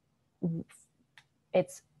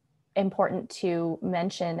it's important to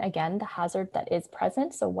mention again the hazard that is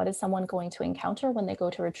present. So what is someone going to encounter when they go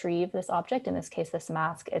to retrieve this object? In this case, this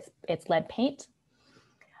mask, it's lead paint.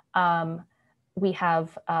 We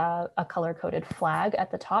have a color-coded flag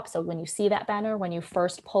at the top. So when you see that banner, when you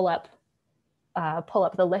first pull up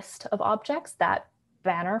the list of objects, that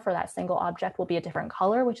banner for that single object will be a different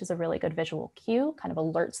color, which is a really good visual cue, kind of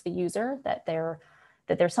alerts the user that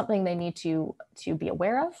there's something they need to be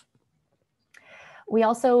aware of.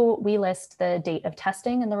 We list the date of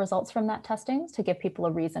testing and the results from that testing to give people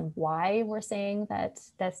a reason why we're saying that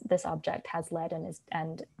this object has lead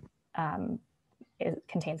and it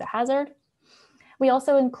contains a hazard. We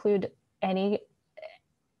also include any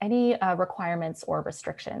requirements or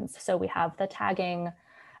restrictions. So we have the tagging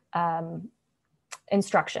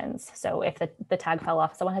instructions. So if the tag fell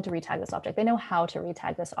off, someone had to retag this object, they know how to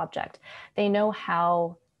retag this object. They know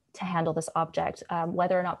how to handle this object,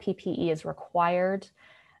 whether or not PPE is required.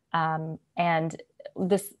 And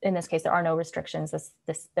in this case, there are no restrictions.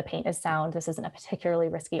 The paint is sound. This isn't a particularly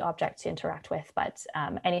risky object to interact with, but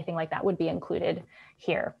anything like that would be included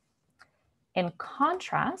here. In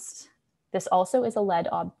contrast, this also is a lead,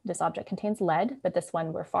 this object contains lead, but this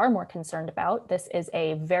one we're far more concerned about. This is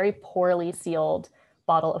a very poorly sealed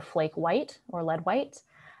bottle of flake white or lead white,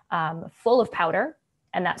 full of powder,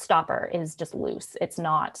 and that stopper is just loose. It's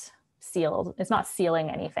not sealed. It's not sealing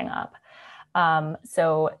anything up.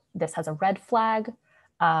 So this has a red flag.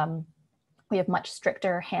 We have much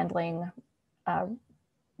stricter handling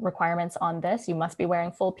requirements on this. You must be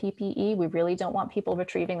wearing full PPE. We really don't want people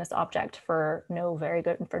retrieving this object for no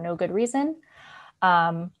good reason.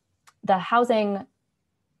 The housing,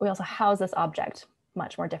 we also house this object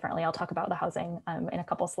much more differently. I'll talk about the housing in a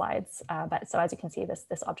couple slides. But so as you can see,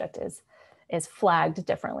 this object is flagged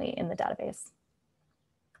differently in the database.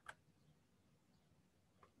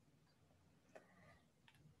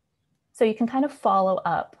 So you can kind of follow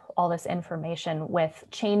up all this information with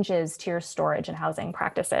changes to your storage and housing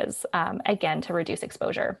practices, again, to reduce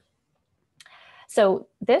exposure. So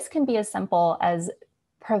this can be as simple as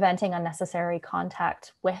preventing unnecessary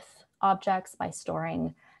contact with objects by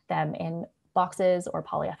storing them in boxes or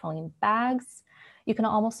polyethylene bags. You can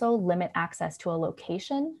also limit access to a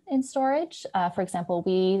location in storage. For example,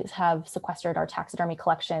 we have sequestered our taxidermy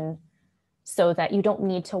collection so that you don't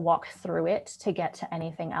need to walk through it to get to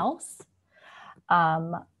anything else.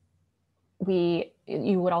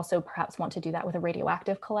 You would also perhaps want to do that with a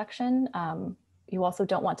radioactive collection. You also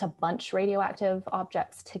don't want to bunch radioactive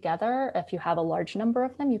objects together. If you have a large number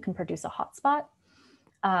of them, you can produce a hotspot.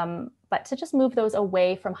 But to just move those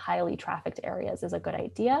away from highly trafficked areas is a good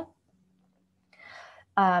idea.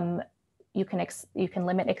 You can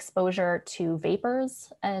limit exposure to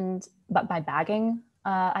vapors but by bagging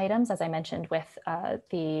items, as I mentioned, with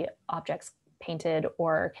the objects painted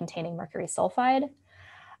or containing mercury sulfide.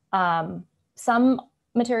 Some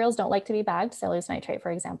materials don't like to be bagged, cellulose nitrate,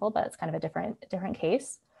 for example, but it's kind of a different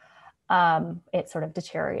case. It sort of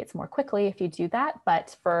deteriorates more quickly if you do that,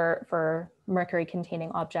 but for mercury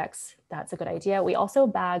containing objects, that's a good idea. We also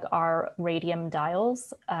bag our radium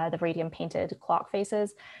dials, the radium painted clock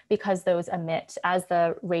faces, because those emit, as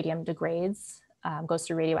the radium degrades, goes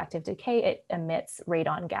through radioactive decay, it emits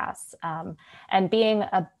radon gas. And being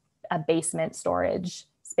a basement storage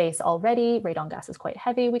space already, radon gas is quite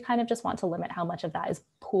heavy. We kind of just want to limit how much of that is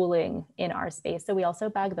pooling in our space. So we also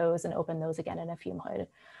bag those and open those again in a fume hood.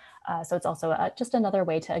 So it's also just another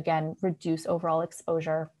way to, again, reduce overall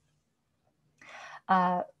exposure.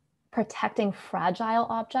 Protecting fragile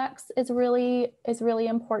objects is really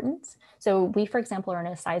important. So we, for example, are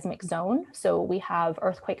in a seismic zone. So we have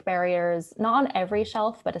earthquake barriers, not on every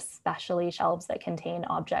shelf, but especially shelves that contain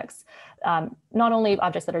objects, not only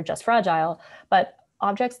objects that are just fragile, but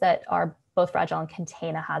objects that are both fragile and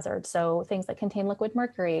contain a hazard. So things that contain liquid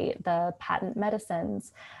mercury, the patent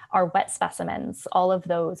medicines, our wet specimens, all of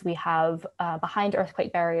those we have behind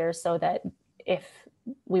earthquake barriers so that if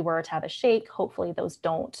we were to have a shake, hopefully those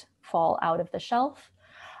don't fall out of the shelf.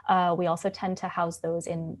 We also tend to house those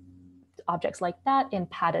in objects like that in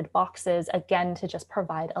padded boxes, again, to just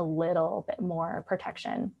provide a little bit more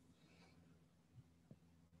protection.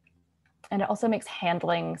 And it also makes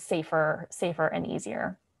handling safer and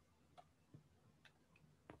easier.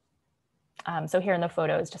 So here in the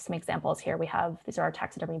photos, just some examples here. We have, these are our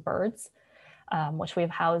taxidermy birds, which we've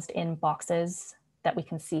housed in boxes that we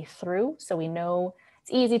can see through. So we know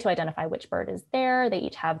it's easy to identify which bird is there. They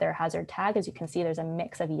each have their hazard tag. As you can see, there's a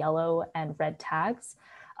mix of yellow and red tags.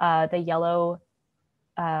 The yellow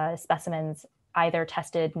specimens either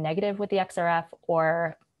tested negative with the XRF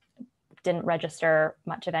or didn't register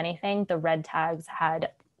much of anything. The red tags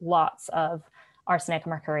had lots of arsenic,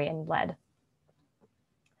 mercury, and lead.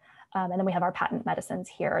 And then we have our patent medicines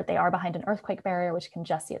here. They are behind an earthquake barrier, which you can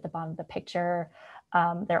just see at the bottom of the picture.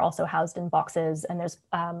 They're also housed in boxes, and there's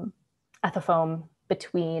ethafoam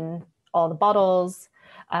between all the bottles,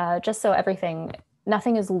 just so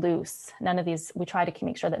nothing is loose. None of these, we try to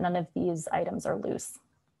make sure that none of these items are loose.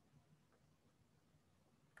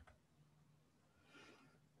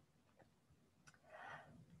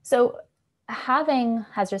 So having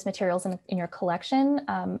hazardous materials in your collection,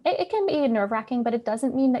 it can be nerve-wracking, but it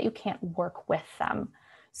doesn't mean that you can't work with them.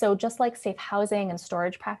 So just like safe housing and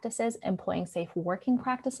storage practices, employing safe working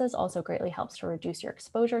practices also greatly helps to reduce your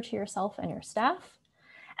exposure to yourself and your staff.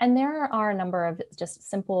 And there are a number of just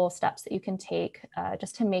simple steps that you can take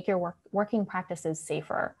just to make your working practices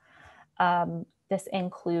safer. This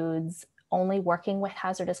includes only working with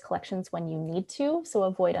hazardous collections when you need to, so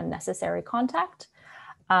avoid unnecessary contact.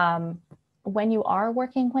 When you are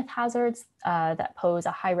working with hazards that pose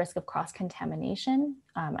a high risk of cross-contamination,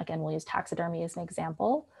 again, we'll use taxidermy as an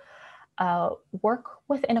example, work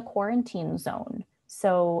within a quarantine zone.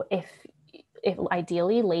 So if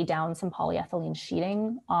ideally lay down some polyethylene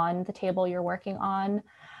sheeting on the table you're working on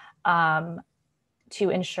to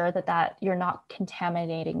ensure that you're not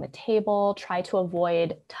contaminating the table. Try to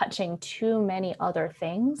avoid touching too many other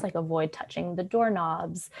things, like avoid touching the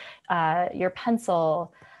doorknobs, your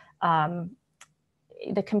pencil,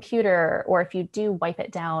 the computer, or if you do, wipe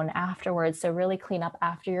it down afterwards. So really clean up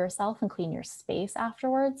after yourself and clean your space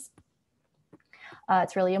afterwards.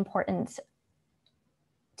 It's really important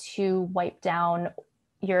to wipe down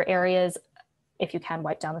your areas, if you can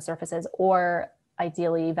wipe down the surfaces, or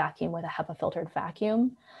ideally vacuum with a HEPA filtered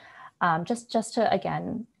vacuum, just to,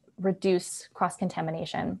 again, reduce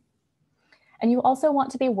cross-contamination. And you also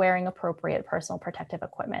want to be wearing appropriate personal protective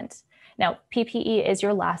equipment. Now, PPE is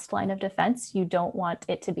your last line of defense. You don't want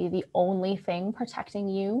it to be the only thing protecting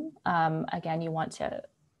you. Again, you want to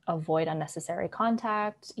avoid unnecessary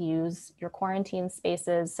contact, use your quarantine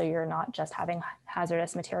spaces so you're not just having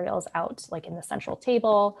hazardous materials out like in the central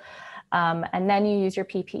table. And then you use your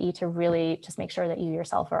PPE to really just make sure that you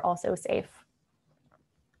yourself are also safe.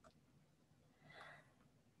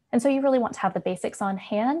 And so you really want to have the basics on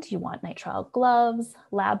hand. You want nitrile gloves,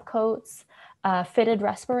 lab coats, fitted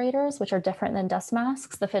respirators, which are different than dust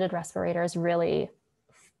masks. The fitted respirators really,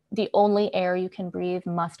 the only air you can breathe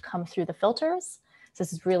must come through the filters. So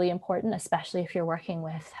this is really important, especially if you're working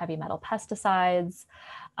with heavy metal pesticides.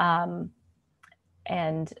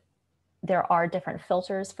 And there are different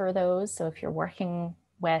filters for those. So if you're working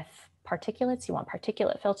with particulates, you want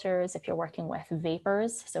particulate filters. If you're working with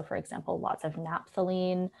vapors, so for example, lots of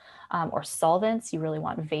naphthalene or solvents, you really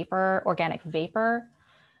want organic vapor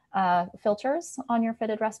filters on your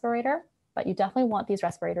fitted respirator, but you definitely want these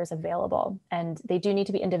respirators available, and they do need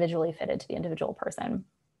to be individually fitted to the individual person.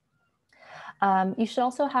 You should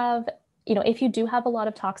also have, if you do have a lot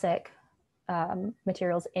of toxic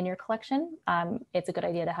materials in your collection, it's a good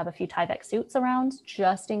idea to have a few Tyvek suits around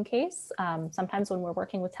just in case. Sometimes when we're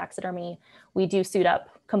working with taxidermy, we do suit up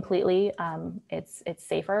completely. It's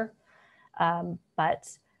safer,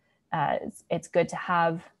 but it's good to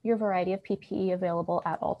have your variety of PPE available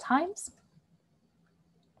at all times.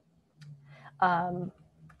 And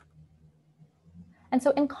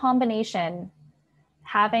so in combination,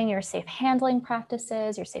 having your safe handling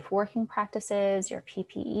practices, your safe working practices, your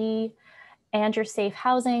PPE, and your safe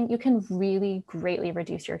housing, you can really greatly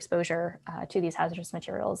reduce your exposure to these hazardous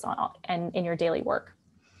materials and in your daily work.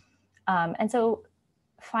 And so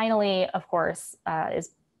finally, of course, I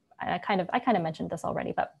kind of mentioned this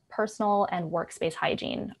already, but personal and workspace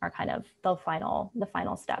hygiene are kind of the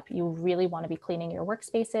final step. You really want to be cleaning your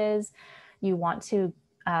workspaces. You want to,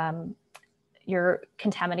 your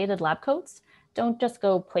contaminated lab coats, don't just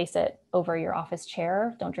go place it over your office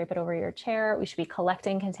chair. Don't drape it over your chair. We should be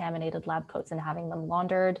collecting contaminated lab coats and having them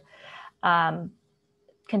laundered.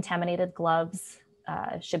 Contaminated gloves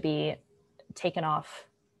should be taken off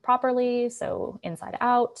properly, so inside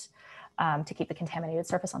out, to keep the contaminated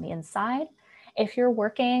surface on the inside. If you're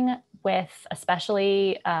working with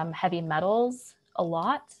especially heavy metals a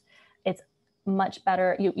lot, it's much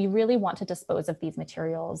better. You really want to dispose of these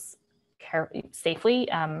materials safely,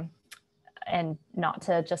 and not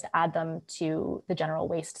to just add them to the general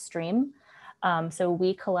waste stream. So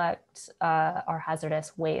we collect our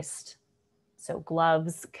hazardous waste, so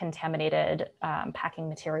gloves, contaminated packing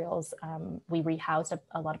materials. We rehoused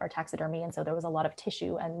a lot of our taxidermy, and so there was a lot of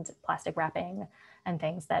tissue and plastic wrapping and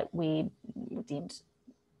things that we deemed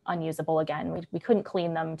unusable again. We couldn't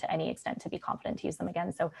clean them to any extent to be confident to use them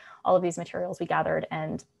again. So all of these materials we gathered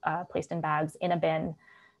and placed in bags in a bin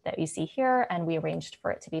that you see here, and we arranged for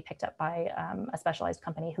it to be picked up by a specialized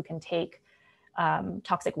company who can take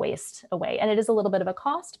toxic waste away. And it is a little bit of a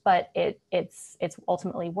cost, but it's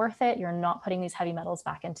ultimately worth it. You're not putting these heavy metals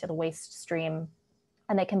back into the waste stream,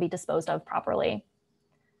 and they can be disposed of properly.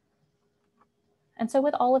 And so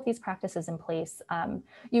with all of these practices in place,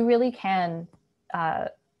 you really can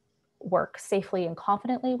work safely and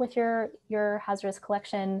confidently with your hazardous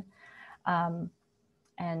collection,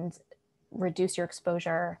 and reduce your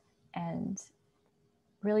exposure and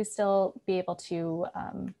really still be able to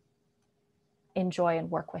enjoy and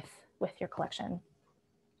work with your collection.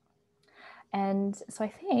 And so I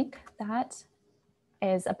think that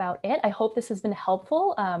is about it. I hope this has been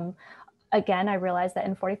helpful. Again, I realize that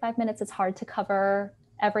in 45 minutes, it's hard to cover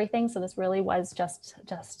everything. So this really was just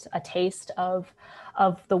a taste of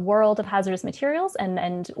the world of hazardous materials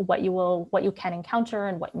and what you can encounter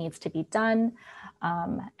and what needs to be done.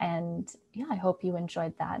 And yeah, I hope you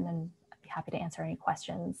enjoyed that, and then I'd be happy to answer any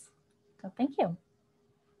questions. So thank you.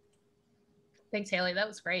 Thanks, Haley. That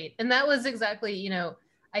was great. And that was exactly, you know,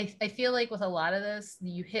 I feel like with a lot of this,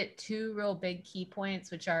 you hit two real big key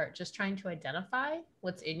points, which are just trying to identify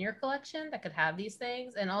what's in your collection that could have these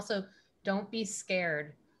things. And also don't be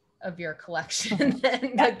scared of your collection.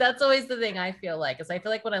 And like, that's always the thing I feel like, is I feel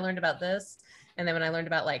like when I learned about this, and then when I learned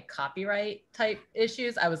about like copyright type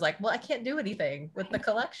issues, I was like, well, I can't do anything with the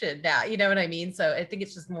collection now. You know what I mean? So I think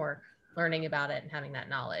it's just more learning about it and having that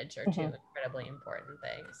knowledge are two incredibly important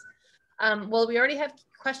things. Well, we already have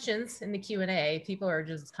questions in the Q&A. People are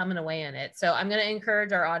just coming away in it. So I'm going to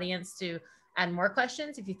encourage our audience to add more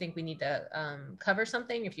questions if you think we need to cover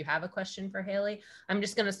something. If you have a question for Haley, I'm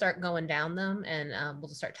just going to start going down them, and we'll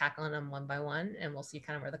just start tackling them one by one, and we'll see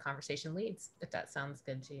kind of where the conversation leads, if that sounds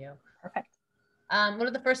good to you. Perfect. One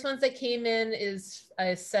of the first ones that came in is,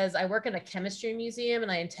 says, I work in a chemistry museum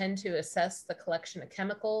and I intend to assess the collection of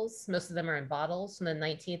chemicals. Most of them are in bottles from the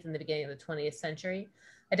 19th and the beginning of the 20th century.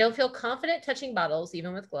 I don't feel confident touching bottles,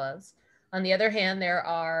 even with gloves. On the other hand, there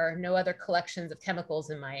are no other collections of chemicals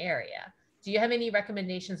in my area. Do you have any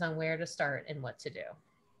recommendations on where to start and what to do?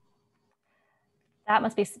 That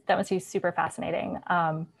must be super fascinating.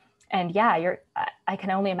 And yeah, I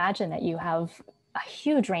can only imagine that you have a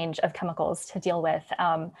huge range of chemicals to deal with.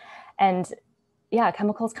 And yeah,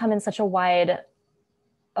 chemicals come in such a wide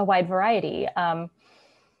variety.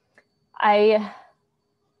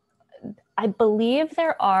 I believe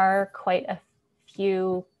there are quite a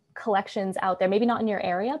few collections out there, maybe not in your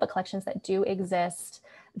area, but collections that do exist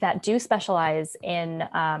that do specialize in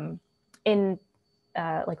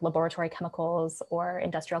like laboratory chemicals or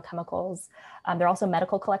industrial chemicals. There are also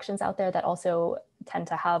medical collections out there that also tend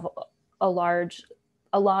to have a lot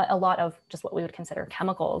of just what we would consider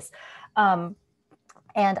chemicals.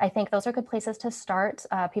 And I think those are good places to start.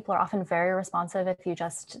 People are often very responsive if you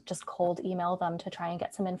just cold email them to try and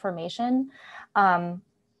get some information. I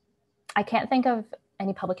can't think of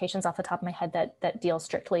any publications off the top of my head that deal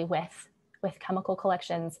strictly with chemical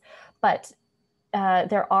collections, but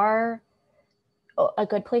there are a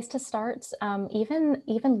good place to start.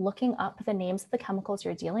 Even looking up the names of the chemicals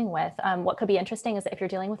you're dealing with. What could be interesting is that if you're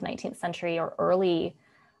dealing with 19th century or early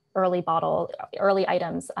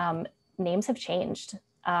items, names have changed.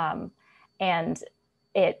 And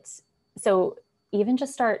so even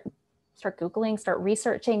just start Googling, start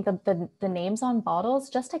researching the names on bottles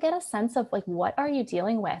just to get a sense of like, what are you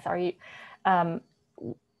dealing with? Are you,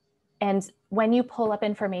 and when you pull up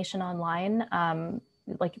information online,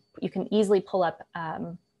 like you can easily pull up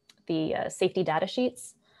the safety data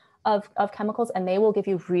sheets of chemicals, and they will give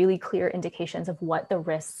you really clear indications of what the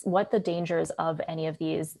risks, what the dangers of any of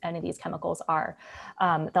these chemicals are.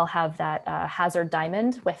 They'll have that hazard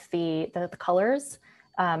diamond with the colors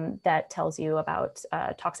that tells you about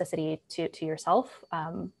toxicity to yourself,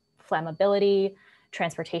 flammability,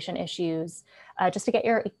 transportation issues, just to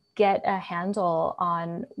get a handle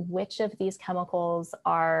on which of these chemicals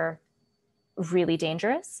are really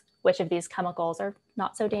dangerous, which of these chemicals are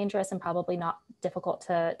not so dangerous and probably not difficult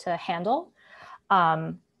to handle.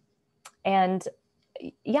 And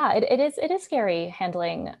yeah, it is scary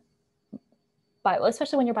handling, but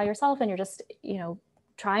especially when you're by yourself and you're just,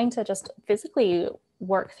 trying to just physically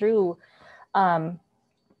work through a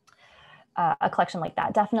collection like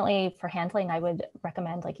that. Definitely for handling, I would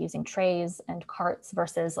recommend like using trays and carts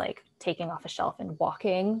versus like taking off a shelf and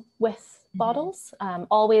walking with bottles.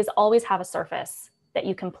 Always have a surface that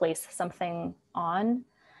you can place something on.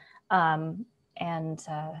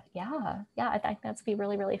 I think that's be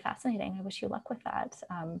really, really fascinating. I wish you luck with that.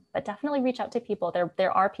 But definitely reach out to people.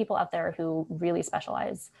 There are people out there who really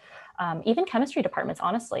specialize, even chemistry departments,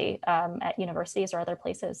 honestly, at universities or other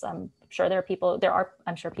places. I'm sure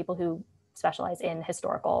I'm sure people who specialize in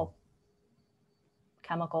historical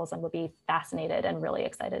chemicals and would be fascinated and really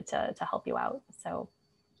excited to help you out. So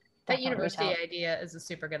that university idea is a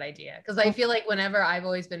super good idea, because I feel like whenever I've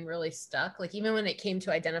always been really stuck, like even when it came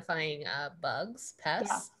to identifying bugs,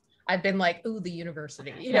 pests, I've been like, ooh, the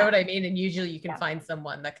university, you know what I mean? And usually you can find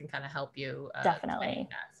someone that can kind of help you. Definitely.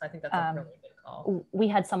 So I think that's a really good call. We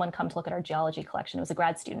had someone come to look at our geology collection. It was a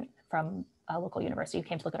grad student from a local university who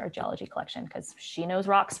came to look at our geology collection because she knows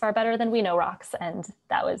rocks far better than we know rocks. And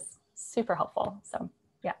that was super helpful. So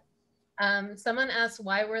someone asked,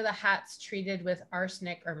 why were the hats treated with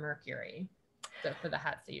arsenic or mercury? So for the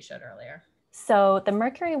hats that you showed earlier. So the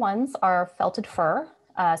mercury ones are felted fur.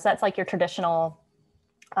 So that's like your traditional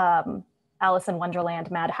Alice in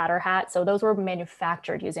Wonderland Mad Hatter hat. So those were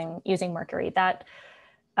manufactured using mercury. That,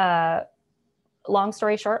 long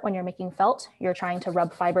story short, when you're making felt, you're trying to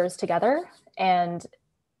rub fibers together, and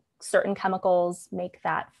certain chemicals make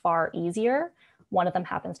that far easier. One of them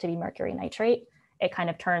happens to be mercury nitrate. It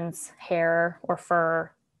kind of turns hair or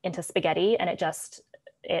fur into spaghetti, and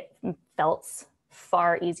it felts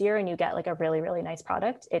far easier, and you get like a really, really nice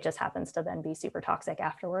product. It just happens to then be super toxic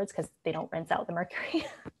afterwards because they don't rinse out the mercury.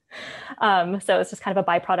 So it's just kind of a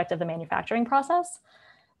byproduct of the manufacturing process.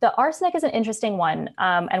 The arsenic is an interesting one,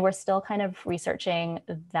 and we're still kind of researching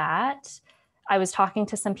that. I was talking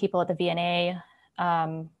to some people at the VNA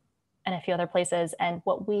and a few other places, and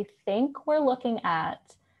what we think we're looking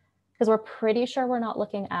at, because we're pretty sure we're not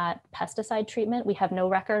looking at pesticide treatment. We have no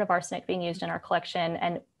record of arsenic being used in our collection,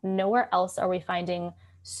 and nowhere else are we finding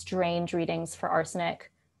strange readings for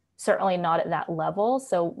arsenic, certainly not at that level.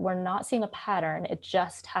 So we're not seeing a pattern. It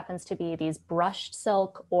just happens to be these brushed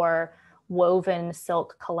silk or woven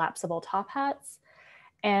silk collapsible top hats.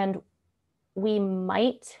 And we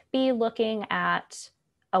might be looking at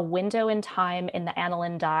a window in time in the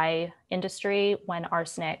aniline dye industry when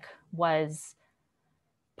arsenic was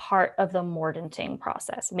part of the mordanting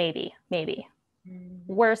process. Maybe.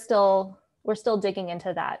 We're still digging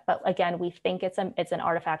into that, but again, we think it's an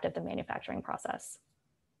artifact of the manufacturing process.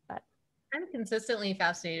 But I'm consistently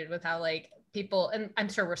fascinated with how like people, and I'm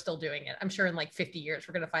sure we're still doing it. I'm sure in like 50 years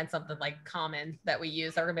we're going to find something like common that we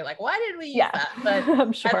use that we're going to be like, why did we use that? But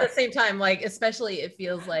I'm sure. At the same time, like especially it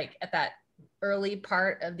feels like at that early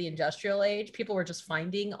part of the industrial age, people were just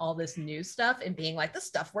finding all this new stuff and being like, this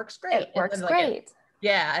stuff works great. It works great.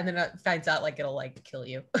 Yeah, and then it finds out like it'll like kill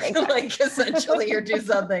you, like essentially, or do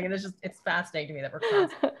something, and it's fascinating to me that we're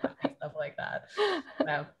constantly finding stuff like that.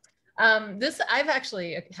 So, this I've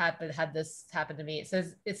actually had this happen to me. It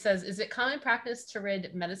says, is it common practice to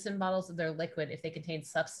rid medicine bottles of their liquid if they contain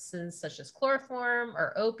substances such as chloroform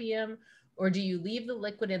or opium, or do you leave the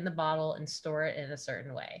liquid in the bottle and store it in a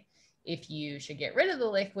certain way? If you should get rid of the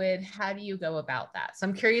liquid, how do you go about that? So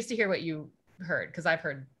I'm curious to hear what you heard, because I've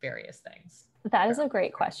heard various things. That is a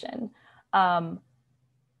great question. For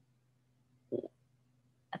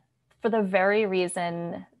the very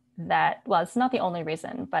reason that, well, it's not the only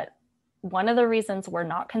reason, but one of the reasons we're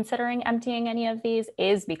not considering emptying any of these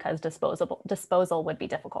is because disposal would be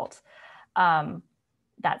difficult.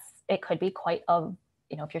 It could be quite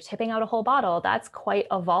if you're tipping out a whole bottle, that's quite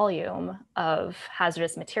a volume of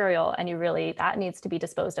hazardous material, and that needs to be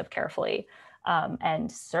disposed of carefully,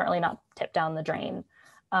 and certainly not tipped down the drain.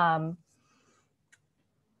 I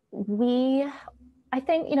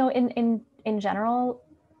think, in general,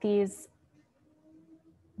 the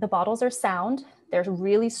bottles are sound. They're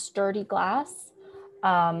really sturdy glass.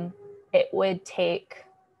 It would take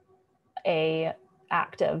an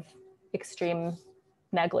act of extreme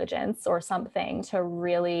negligence or something to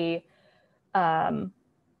really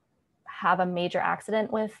have a major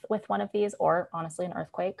accident with one of these, or honestly an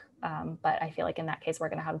earthquake. But I feel like in that case, we're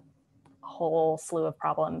going to have a whole slew of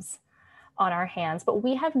problems on our hands. But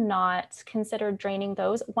we have not considered draining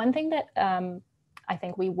those. One thing that I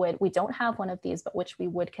think we don't have one of these, but which we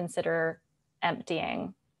would consider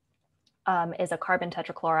emptying is a carbon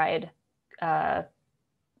tetrachloride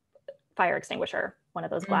fire extinguisher, one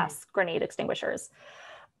of those glass grenade extinguishers,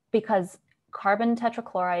 because carbon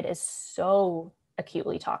tetrachloride is so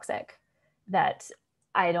acutely toxic that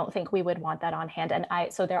I don't think we would want that on hand. And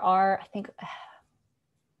so there are, I think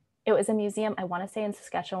it was a museum, I want to say in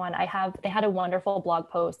Saskatchewan, they had a wonderful blog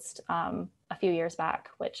post a few years back,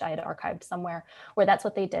 which I had archived somewhere, where that's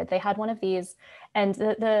what they did. They had one of these. And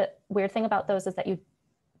the weird thing about those is that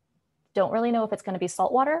don't really know if it's going to be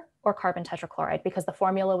salt water or carbon tetrachloride because the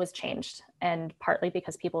formula was changed, and partly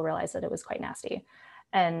because people realized that it was quite nasty.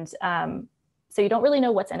 And so you don't really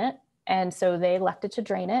know what's in it. And so they elected to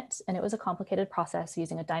drain it, and it was a complicated process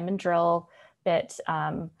using a diamond drill bit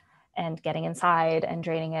and getting inside and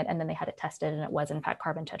draining it. And then they had it tested, and it was in fact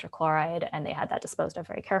carbon tetrachloride, and they had that disposed of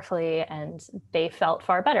very carefully, and they felt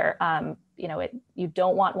far better. You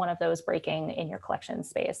don't want one of those breaking in your collection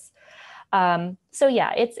space. So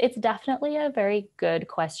yeah, it's definitely a very good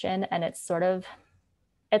question, and it's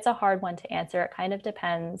a hard one to answer. It kind of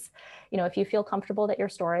depends, if you feel comfortable that your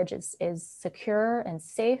storage is secure and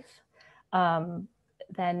safe,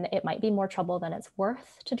 then it might be more trouble than it's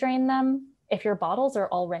worth to drain them. If your bottles are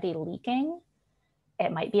already leaking,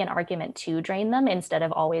 it might be an argument to drain them instead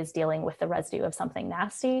of always dealing with the residue of something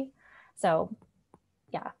nasty. So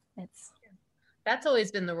yeah, that's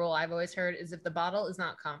always been the rule I've always heard, is if the bottle is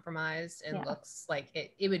not compromised and looks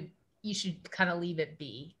like you should kind of leave it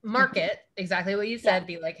be. Mark it, exactly what you said,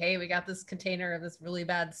 be like, hey, we got this container of this really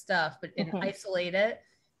bad stuff, but isolate it,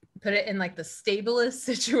 put it in like the stablest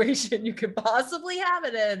situation you could possibly have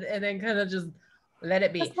it in, and then kind of just let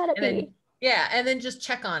it be. And then just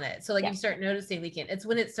check on it. So like if you start noticing leaking, it's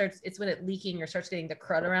when it leaking or starts getting the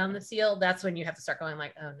crud around the seal, that's when you have to start going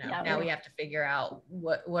like, oh no, now we have to figure out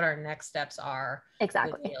what our next steps are with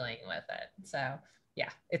dealing with it. So yeah,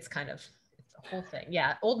 it's a whole thing.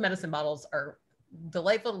 Yeah, old medicine bottles are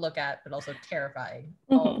delightful to look at, but also terrifying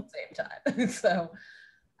all at the same time. So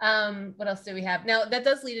what else do we have? Now that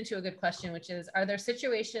does lead into a good question, which is, are there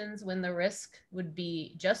situations when the risk would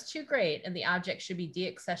be just too great and the object should be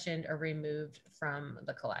deaccessioned or removed from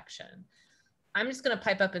the collection? I'm just going to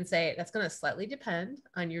pipe up and say that's going to slightly depend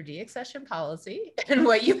on your deaccession policy and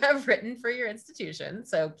what you have written for your institution.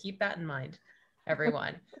 So keep that in mind,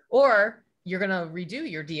 everyone. Or you're going to redo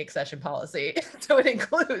your deaccession policy so it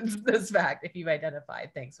includes this fact if you've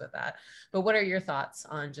identified things with that. But what are your thoughts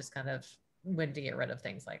on just kind of when to get rid of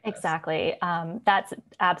things like this? Exactly. That's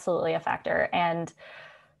absolutely a factor. And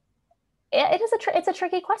it's a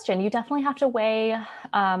tricky question. You definitely have to weigh,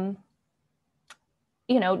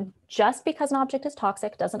 just because an object is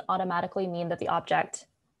toxic doesn't automatically mean that the object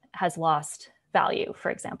has lost value, for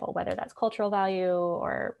example, whether that's cultural value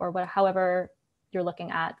or however you're looking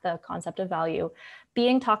at the concept of value.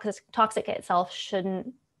 Being toxic itself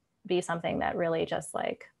shouldn't be something that really just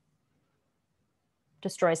like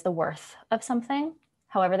destroys the worth of something.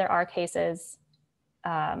 However, there are cases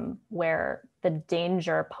where the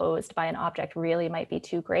danger posed by an object really might be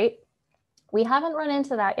too great. We haven't run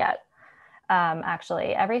into that yet.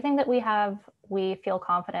 Actually, everything that we have, we feel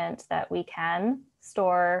confident that we can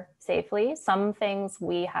store safely. Some things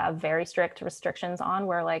we have very strict restrictions on,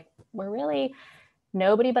 where we're really,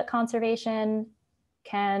 nobody but conservation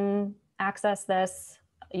can access this.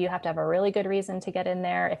 You have to have a really good reason to get in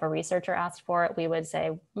there. If a researcher asked for it, we would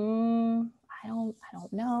say, I don't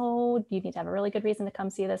know. You need to have a really good reason to come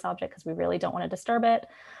see this object because we really don't want to disturb it.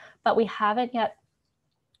 But we haven't yet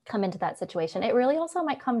come into that situation. It really also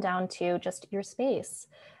might come down to just your space.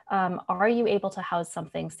 Are you able to house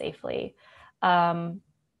something safely?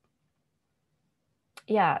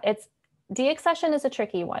 Deaccession is a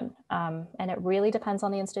tricky one, and it really depends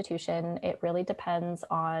on the institution. It really depends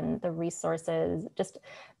on the resources. Just,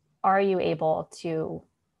 are you able to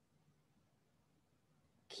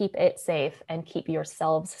keep it safe and keep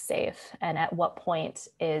yourselves safe? And at what point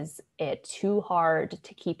is it too hard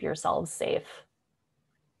to keep yourselves safe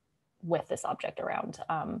with this object around?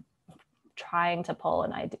 Trying to pull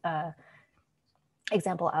an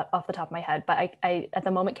example off the top of my head, but I at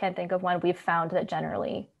the moment can't think of one. We've found that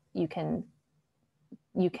generally you can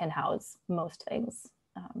house most things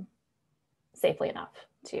safely enough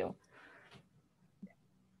to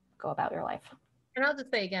go about your life. And I'll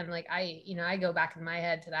just say again, like I go back in my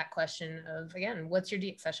head to that question of, again, what's your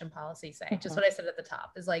deaccession policy say? Just what I said at the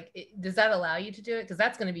top is like, does that allow you to do it? Because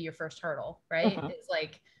that's going to be your first hurdle, right? It's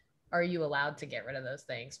like, are you allowed to get rid of those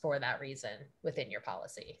things for that reason within your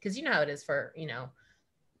policy? Because you know how it is for,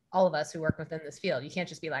 all of us who work within this field. You can't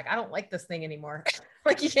just be like, I don't like this thing anymore.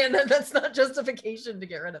 Like you can't, that's not justification to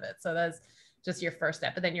get rid of it. So that's just your first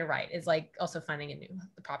step. But then you're right, is like also finding the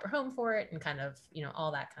proper home for it and kind of,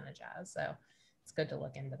 all that kind of jazz. So it's good to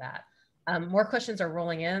look into that. More questions are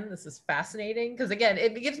rolling in. This is fascinating because again,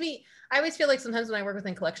 it gives me, I always feel like sometimes when I work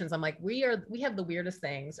within collections, I'm like, we have the weirdest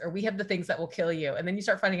things, or we have the things that will kill you. And then you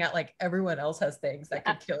start finding out like everyone else has things that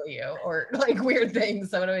could kill you, or like weird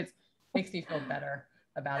things. So it always makes me feel better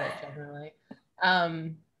about it generally.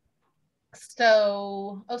 Someone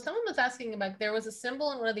was asking about, there was a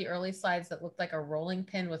symbol in one of the early slides that looked like a rolling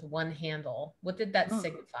pin with one handle. What did that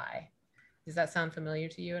signify? Does that sound familiar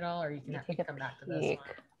to you at all, or you can have to come back to this one?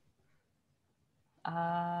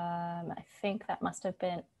 I think that must have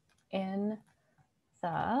been in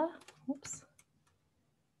the, oops.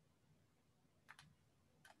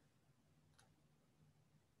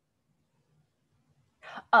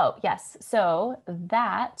 Oh, yes. So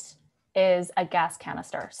that is a gas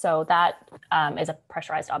canister. So that is a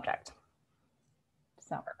pressurized object.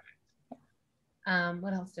 So,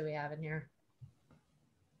 what else do we have in here?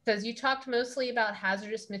 Says you talked mostly about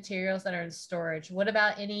hazardous materials that are in storage. What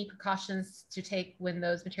about any precautions to take when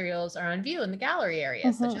those materials are on view in the gallery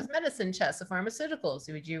area, such as medicine chests of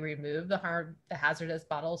pharmaceuticals? Would you remove the hazardous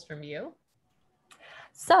bottles from view?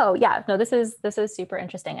 So yeah, no, this is super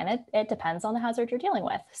interesting, and it depends on the hazard you're dealing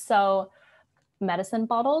with. So medicine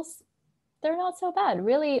bottles, they're not so bad,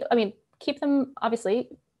 really. I mean, keep them obviously,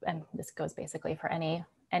 and this goes basically for any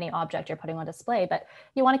object you're putting on display, but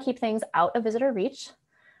you want to keep things out of visitor reach,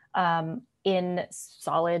 in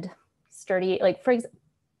solid, sturdy, like for example,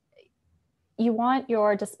 you want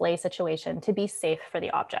your display situation to be safe for the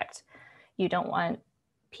object. You don't want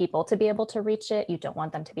people to be able to reach it. You don't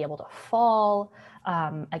want them to be able to fall.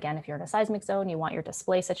 Again, if you're in a seismic zone, you want your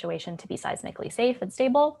display situation to be seismically safe and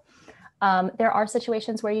stable. There are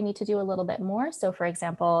situations where you need to do a little bit more. So for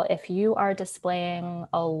example, if you are displaying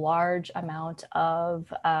a large amount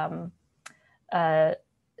of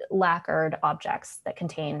lacquered objects that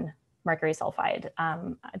contain mercury sulfide,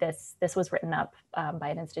 this was written up by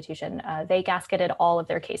an institution. They gasketed all of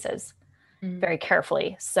their cases very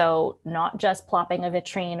carefully. So not just plopping a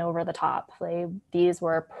vitrine over the top. These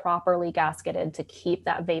were properly gasketed to keep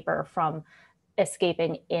that vapor from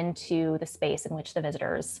escaping into the space in which the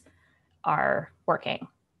visitors are working.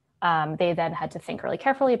 They then had to think really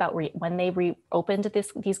carefully about when they reopened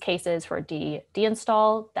these cases for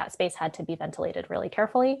deinstall, that space had to be ventilated really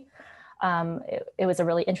carefully. It was a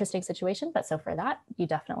really interesting situation, but so for that, you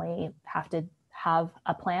definitely have to have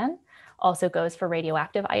a plan. Also goes for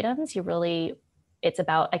radioactive items. It's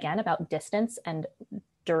about distance and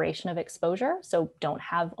duration of exposure. So don't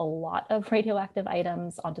have a lot of radioactive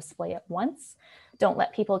items on display at once. Don't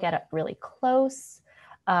let people get up really close.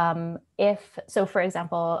 For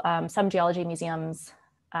example, some geology museums,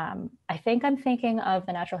 I think I'm thinking of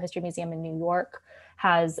the Natural History Museum in New York,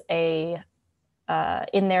 has in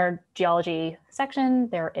their geology section,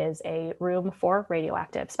 there is a room for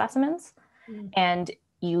radioactive specimens. And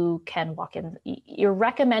you can walk in. You're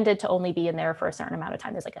recommended to only be in there for a certain amount of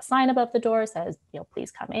time. There's like a sign above the door says,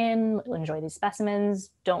 please come in, enjoy these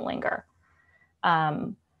specimens, don't linger.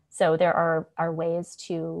 So there are ways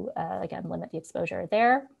to, again, limit the exposure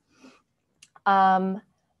there.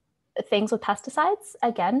 Things with pesticides,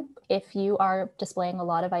 again, if you are displaying a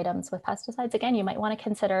lot of items with pesticides, again, you might want to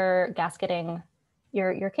consider gasketing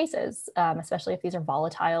your cases, especially if these are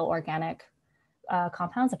volatile organic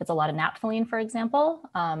compounds. If it's a lot of naphthalene, for example,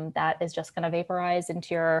 that is just going to vaporize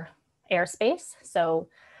into your airspace. So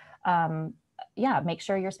yeah, make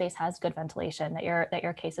sure your space has good ventilation, that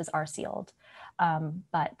your cases are sealed.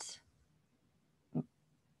 But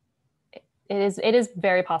it is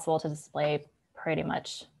very possible to display pretty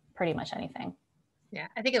much anything. Yeah,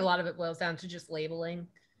 I think a lot of it boils down to just labeling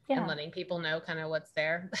and letting people know kind of what's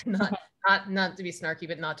there. Not to be snarky,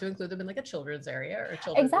 but not to include them in like a children's area or a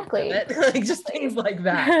children's exhibit. Like just things like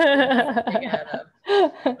that.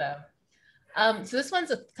 So this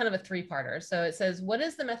one's kind of a three-parter. So it says, what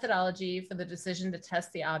is the methodology for the decision to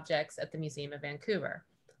test the objects at the Museum of Vancouver?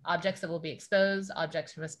 Objects that will be exposed,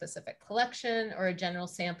 objects from a specific collection, or a general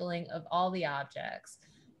sampling of all the objects?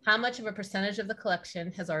 How much of a percentage of the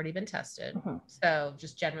collection has already been tested? So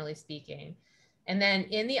just generally speaking. And then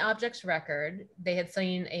in the object's record, they had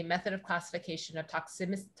seen a method of classification of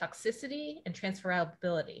toxicity and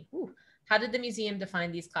transferability. How did the museum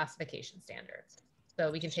define these classification standards? So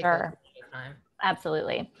we can take those at the time.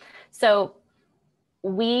 Absolutely. So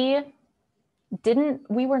we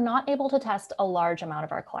were not able to test a large amount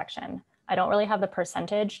of our collection. I don't really have the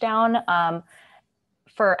percentage down.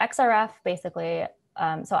 For XRF, basically,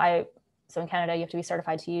 so in Canada, you have to be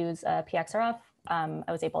certified to use PXRF.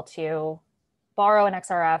 I was able to borrow an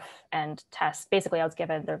XRF and test. Basically,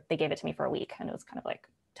 they gave it to me for a week, and it was kind of like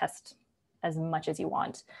test as much as you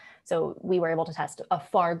want. So we were able to test a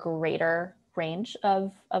far greater range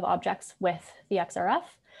of objects with the XRF.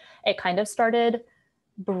 It kind of started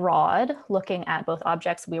broad, looking at both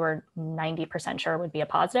objects we were 90% sure would be a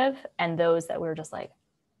positive, and those that we were just like,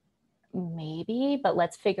 maybe, but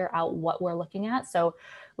let's figure out what we're looking at. So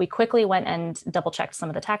we quickly went and double checked some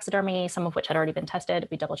of the taxidermy, some of which had already been tested.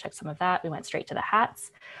 We double checked some of that. We went straight to the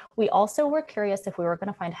hats. We also were curious if we were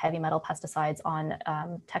going to find heavy metal pesticides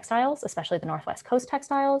on textiles, especially the Northwest Coast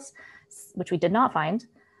textiles, which we did not find.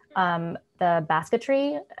 The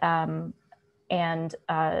basketry and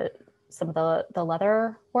some of the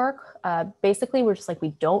leather work, basically we're just like, we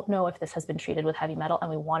don't know if this has been treated with heavy metal and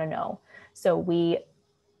we want to know. So we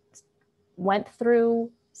went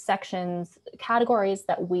through sections, categories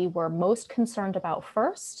that we were most concerned about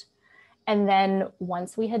first. And then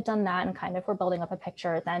once we had done that and kind of were building up a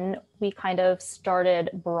picture, then we kind of started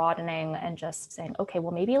broadening and just saying, okay,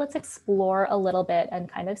 well, maybe let's explore a little bit and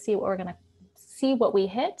kind of see what we're going to see what we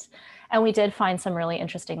hit. And we did find some really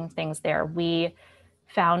interesting things there. We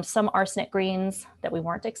found some arsenic greens that we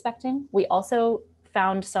weren't expecting. We also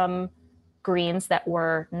found some greens that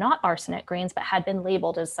were not arsenic greens, but had been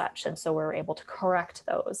labeled as such. And so we were able to correct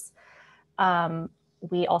those.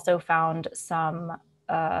 We also found some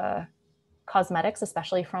cosmetics,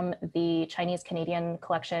 especially from the Chinese Canadian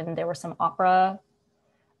collection. There were some opera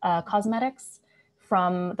cosmetics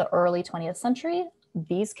from the early 20th century.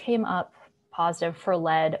 These came up positive for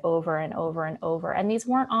lead over and over and over. And these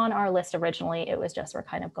weren't on our list originally. It was just, we're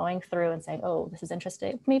kind of going through and saying, oh, this is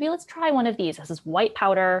interesting. Maybe let's try one of these. This is white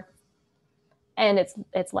powder and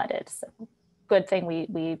it's leaded. So good thing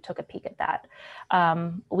we took a peek at that.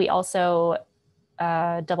 We also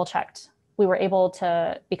double checked. We were able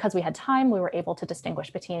to, because we had time, we were able to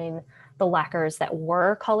distinguish between the lacquers that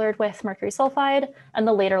were colored with mercury sulfide and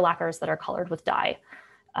the later lacquers that are colored with dye,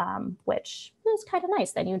 which is kind of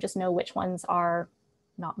nice. Then you just know which ones are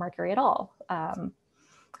not mercury at all.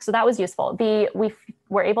 So that was useful. We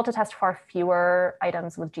were able to test far fewer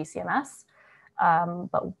items with GCMS,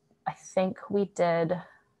 but I think we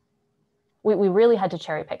really had to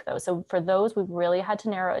cherry pick those. So for those, we really had to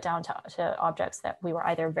narrow it down to objects that we were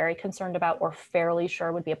either very concerned about or fairly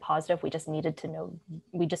sure would be a positive. We just needed to know,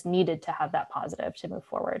 we just needed to have that positive to move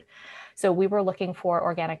forward. So we were looking for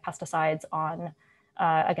organic pesticides on,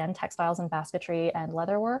 again, textiles and basketry and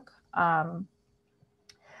leatherwork.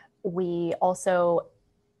 We also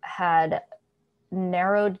had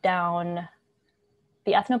narrowed down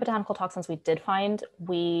the ethnobotanical toxins we did find.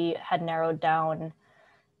 We had narrowed down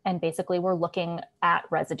and basically we're looking at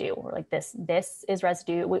residue. We're like, this is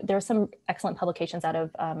residue. There's some excellent publications out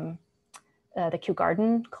of the Kew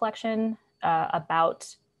Garden collection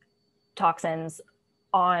about toxins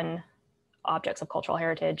on objects of cultural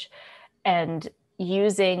heritage, and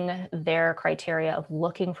using their criteria of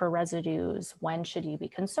looking for residues. When should you be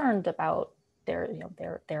concerned about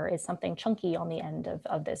there is something chunky on the end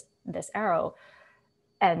of this arrow,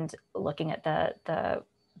 and looking at the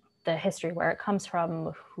history, where it comes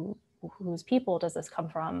from, whose people does this come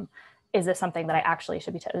from? Is this something that I actually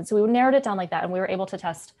should be testing? So we narrowed it down like that, and we were able to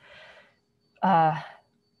test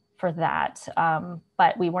for that,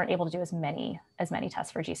 but we weren't able to do as many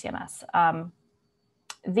tests for GCMS.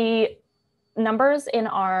 The numbers in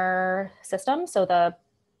our system, so the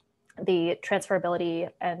transferability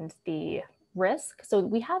and the risk. So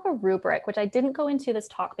we have a rubric, which I didn't go into this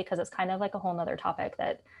talk because it's kind of like a whole nother topic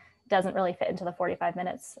that doesn't really fit into the 45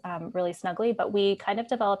 minutes really snugly, but we kind of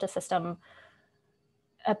developed a system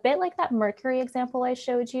a bit like that mercury example I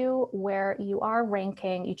showed you, where you are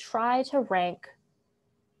ranking, you try to rank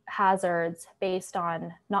hazards based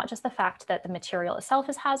on not just the fact that the material itself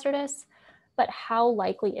is hazardous, but how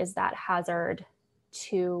likely is that hazard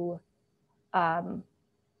to, how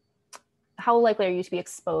likely are you to be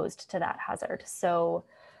exposed to that hazard? So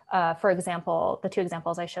for example, the two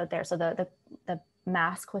examples I showed there, so the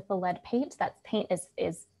mask with the lead paint, that paint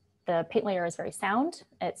is the paint layer is very sound.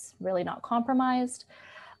 It's really not compromised.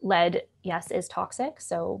 Lead, yes, is toxic.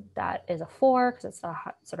 So that is a 4 because it's the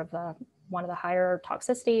sort of one of the higher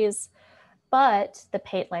toxicities, but the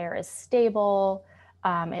paint layer is stable.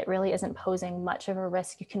 It really isn't posing much of a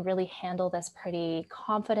risk. You can really handle this pretty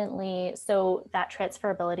confidently. So that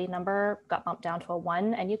transferability number got bumped down to a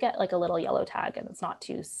 1, and you get like a little yellow tag, and it's not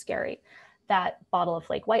too scary. That bottle of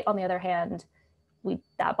flake white, on the other hand,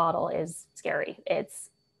 that bottle is scary. It's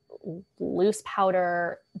loose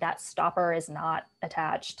powder. That stopper is not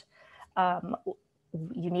attached.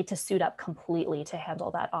 You need to suit up completely to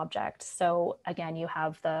handle that object. So again, you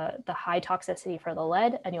have the high toxicity for the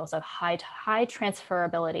lead, and you also have high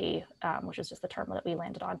transferability, which is just the term that we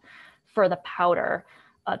landed on, for the powder,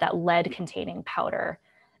 that lead containing powder.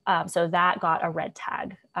 So that got a red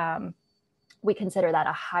tag. We consider that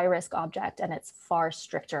a high risk object, and it's far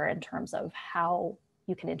stricter in terms of how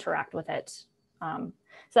you can interact with it. So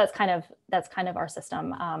that's kind of our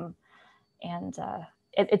system. And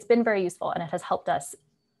it's been very useful, and it has helped us,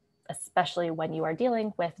 especially when you are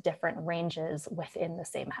dealing with different ranges within the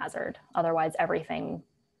same hazard. Otherwise, everything,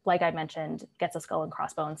 like I mentioned, gets a skull and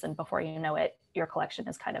crossbones, and before you know it, your collection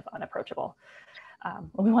is kind of unapproachable.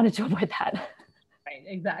 We wanted to avoid that. Right,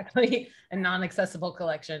 exactly. A non-accessible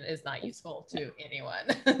collection is not useful to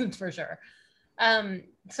anyone, for sure.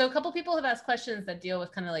 So a couple people have asked questions that deal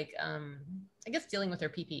with kind of like, I guess, dealing with their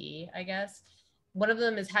PPE, I guess. One of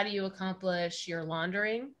them is, how do you accomplish your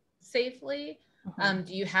laundering safely?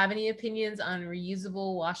 Do you have any opinions on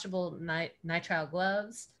reusable, washable nitrile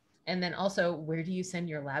gloves? And then also, where do you send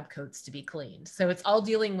your lab coats to be cleaned? So it's all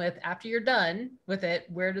dealing with, after you're done with it,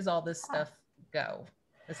 where does all this stuff go,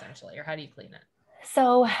 essentially, or how do you clean it?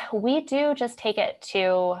 So we do just take it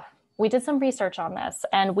to, we did some research on this,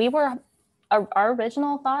 and our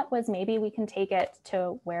original thought was maybe we can take it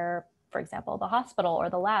to where, for example, the hospital or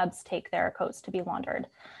the labs take their coats to be laundered.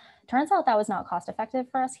 Turns out that was not cost effective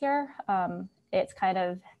for us here. It's kind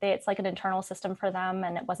of, it's like an internal system for them,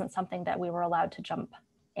 and it wasn't something that we were allowed to jump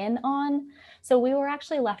in on. So we were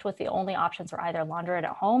actually left with the only options were either launder it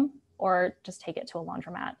at home or just take it to a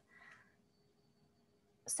laundromat.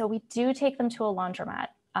 So we do take them to a laundromat.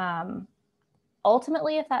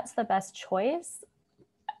 Ultimately, if that's the best choice,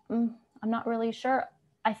 I'm not really sure.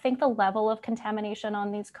 I think the level of contamination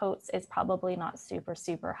on these coats is probably not super,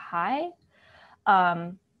 super high.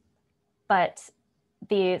 But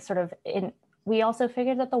the sort of, we also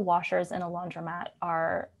figured that the washers in a laundromat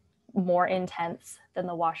are more intense than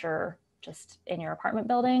the washer just in your apartment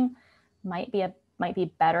building. Might be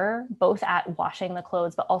better, both at washing the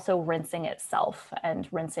clothes, but also rinsing itself and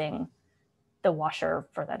rinsing the washer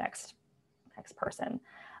for the next person.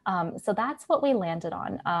 So that's what we landed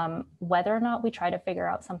on. Whether or not we try to figure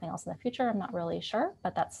out something else in the future, I'm not really sure,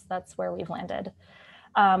 but that's where we've landed.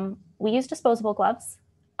 We use disposable gloves.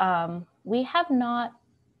 We have not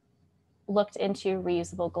looked into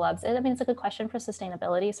reusable gloves. I mean, it's a good question for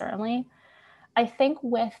sustainability, certainly. I think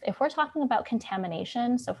if we're talking about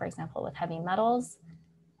contamination, so for example, with heavy metals,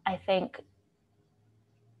 I think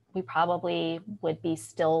we probably would be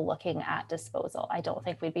still looking at disposal. I don't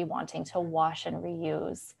think we'd be wanting to wash and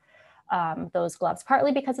reuse those gloves,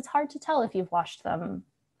 partly because it's hard to tell if you've washed them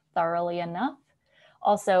thoroughly enough.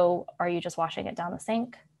 Also, are you just washing it down the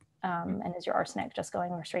sink? And is your arsenic just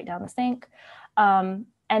going straight down the sink?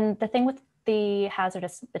 And the thing with the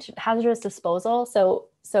hazardous disposal,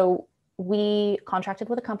 so we contracted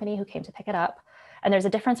with a company who came to pick it up. And there's a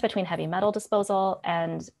difference between heavy metal disposal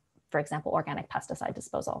and, for example, organic pesticide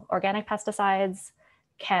disposal. Organic pesticides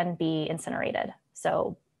can be incinerated.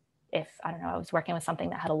 So if, I don't know, I was working with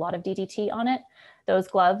something that had a lot of DDT on it, those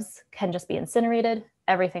gloves can just be incinerated.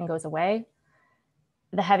 Everything goes away.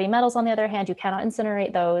 The heavy metals, on the other hand, you cannot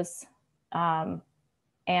incinerate those.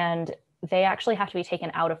 And they actually have to be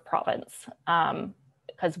taken out of province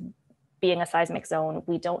because being a seismic zone,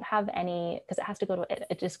 we don't have any, because it has to go to,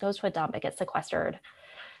 it just goes to a dump, it gets sequestered.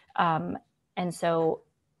 And so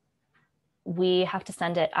we have to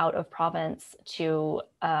send it out of province to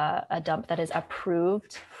a dump that is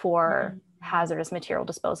approved for hazardous material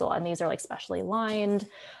disposal. And these are like specially lined.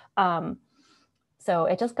 So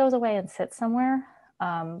it just goes away and sits somewhere,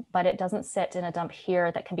 but it doesn't sit in a dump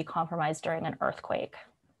here that can be compromised during an earthquake.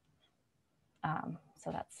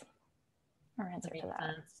 So that's our answer to that.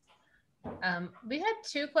 Sense. We had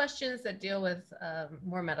two questions that deal with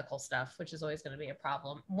more medical stuff, which is always going to be a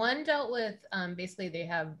problem. One dealt with basically they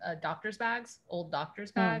have doctor's bags, old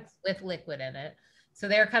doctor's bags with liquid in it. So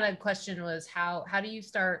their kind of question was how do you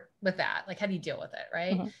start with that? Like, how do you deal with it,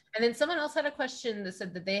 right? And then someone else had a question that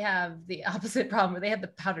said that they have the opposite problem where they have the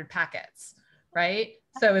powdered packets, right?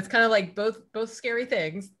 So it's kind of like both scary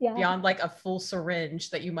things beyond like a full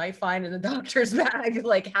syringe that you might find in the doctor's bag.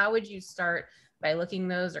 Like, how would you start by looking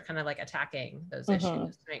those or kind of like attacking those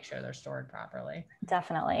issues to make sure they're stored properly?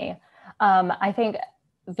 Definitely. I think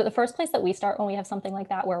the first place that we start when we have something like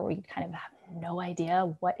that, where we kind of have no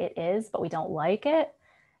idea what it is, but we don't like it,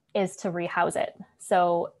 is to rehouse it.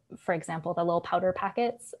 So for example, the little powder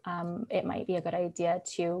packets, it might be a good idea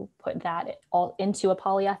to put that all into a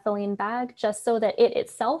polyethylene bag just so that it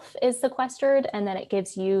itself is sequestered, and then it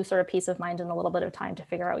gives you sort of peace of mind and a little bit of time to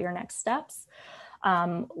figure out your next steps.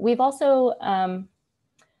 We've also,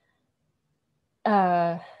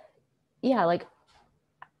 like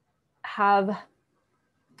have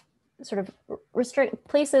sort of restrict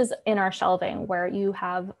places in our shelving where you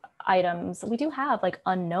have items. We do have like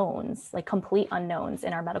unknowns, like complete unknowns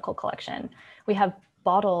in our medical collection. We have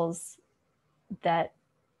bottles that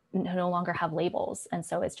no longer have labels. And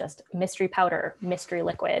so it's just mystery powder, mystery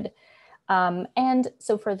liquid. And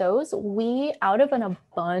so for those, we, out of an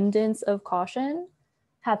abundance of caution,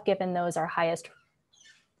 have given those our highest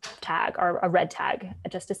tag, or a red tag,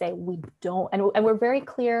 just to say we don't, and we're very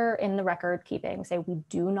clear in the record keeping, say we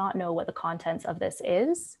do not know what the contents of this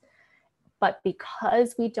is, but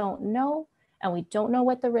because we don't know and we don't know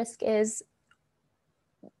what the risk is,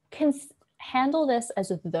 can handle this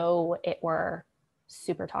as though it were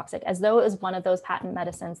super toxic, as though it was one of those patent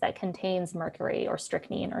medicines that contains mercury or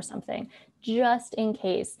strychnine or something, just in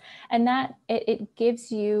case. And that it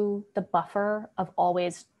gives you the buffer of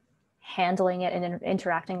always handling it and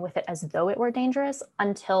interacting with it as though it were dangerous,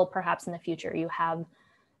 until perhaps in the future you have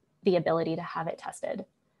the ability to have it tested,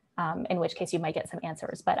 in which case you might get some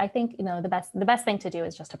answers. But I think, you know, the best thing to do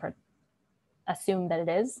is just to assume that it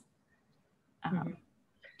is,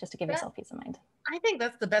 just to give yourself peace of mind. I think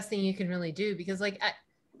that's the best thing you can really do, because like,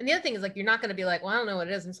 and the other thing is like, you're not going to be like, well, I don't know what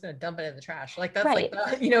it is, I'm just going to dump it in the trash. Like that's right.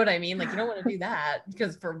 like, you know what I mean? Like you don't want to do that,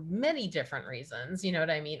 because for many different reasons, you know what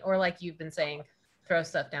I mean? Or like you've been saying, throw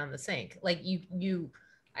stuff down the sink. Like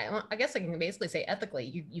I guess I can basically say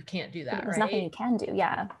ethically, you can't do that. There's right? nothing you can do.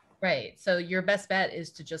 Yeah. Right. So your best bet is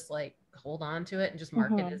to just like hold on to it and just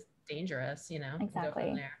mark it as dangerous, you know, exactly. Go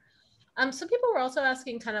from there. Some people were also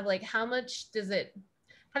asking kind of like, how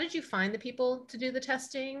did you find the people to do the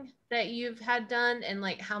testing that you've had done? And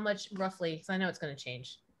like, how much roughly, because I know it's going to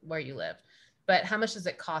change where you live, but how much does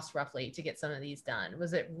it cost roughly to get some of these done?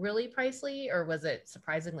 Was it really pricey, or was it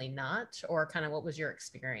surprisingly not? Or kind of what was your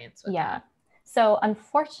experience with that? So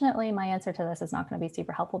unfortunately, my answer to this is not going to be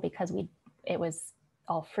super helpful, because it was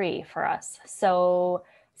all free for us. So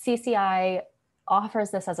CCI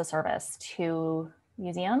offers this as a service to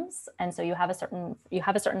museums. And so you have a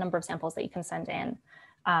certain number of samples that you can send in,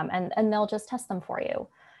 and they'll just test them for you.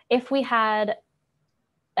 If we had,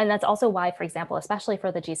 and that's also why, for example, especially for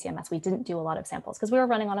the GCMS, we didn't do a lot of samples because we were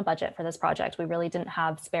running on a budget for this project. We really didn't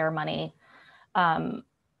have spare money.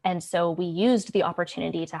 And so we used the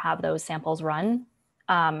opportunity to have those samples run,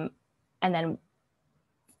 and then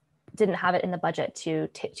didn't have it in the budget to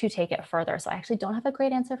take it further. So I actually don't have a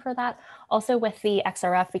great answer for that. Also with the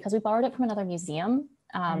XRF, because we borrowed it from another museum,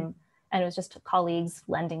 and it was just colleagues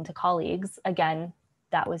lending to colleagues. Again,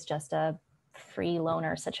 that was just a free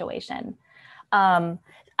loaner situation.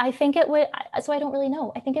 I think it would, so I don't really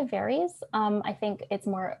know. I think it varies. I think it's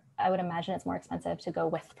more, I would imagine it's more expensive to go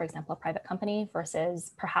with, for example, a private company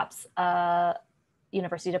versus perhaps a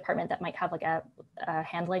university department that might have like a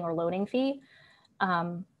handling or loading fee.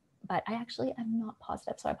 But I actually am not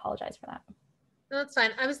positive, so I apologize for that. No, that's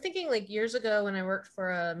fine. I was thinking like years ago when I worked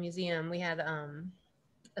for a museum, we had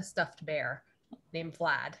a stuffed bear named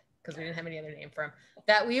Vlad, because we didn't have any other name for him,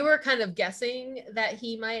 that we were kind of guessing that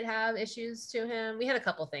he might have issues to him. We had a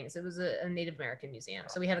couple things. It was a Native American museum.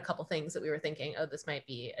 So we had a couple things that we were thinking, oh, this might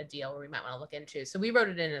be a deal where we might want to look into. So we wrote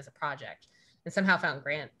it in as a project and somehow found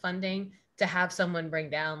grant funding to have someone bring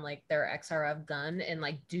down like their XRF gun and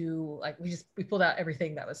like do like, we pulled out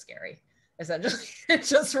everything that was scary. Essentially,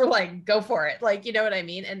 just were like, go for it. Like, you know what I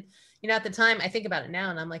mean? And, you know, at the time I think about it now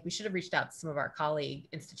and I'm like, we should have reached out to some of our colleague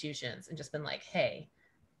institutions and just been like, hey,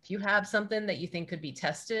 if you have something that you think could be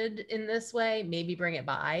tested in this way, maybe bring it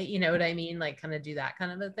by, you know what I mean? Like kind of do that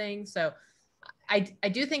kind of a thing. So I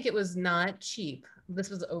do think it was not cheap. This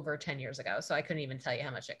was over 10 years ago, so I couldn't even tell you how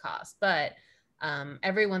much it cost. But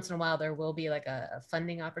every once in a while, there will be like a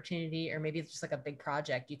funding opportunity, or maybe it's just like a big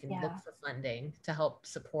project. You can look for funding to help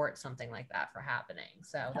support something like that for happening.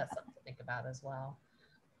 So that's something to think about as well.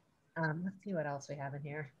 Let's see what else we have in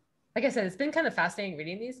here. Like I said, it's been kind of fascinating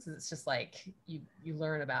reading these because it's just like you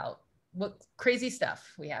learn about what crazy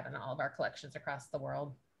stuff we have in all of our collections across the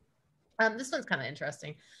world. This one's kind of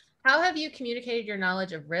interesting. How have you communicated your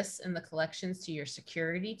knowledge of risks in the collections to your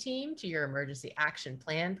security team, to your emergency action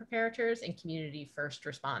plan preparators, and community first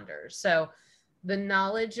responders? So the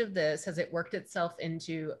knowledge of this, has it worked itself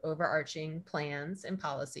into overarching plans and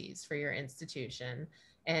policies for your institution?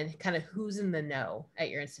 And kind of who's in the know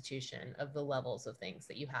at your institution of the levels of things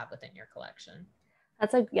that you have within your collection?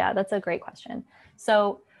 That's a great question.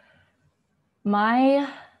 So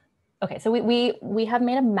so we have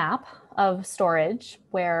made a map of storage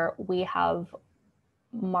where we have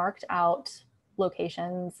marked out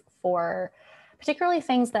locations for particularly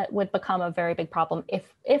things that would become a very big problem if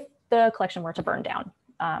the collection were to burn down.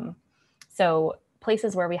 So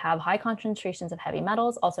places where we have high concentrations of heavy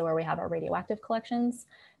metals, also where we have our radioactive collections,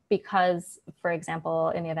 because, for example,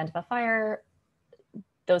 in the event of a fire,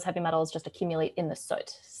 those heavy metals just accumulate in the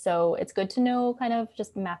soot. So it's good to know, kind of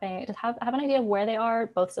just mapping, to have an idea of where they are,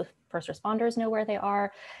 both so first responders know where they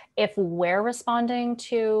are. If we're responding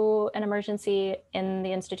to an emergency in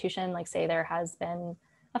the institution, like say there has been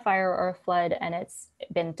a fire or a flood and it's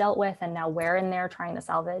been dealt with, and now we're in there trying to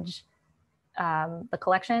salvage the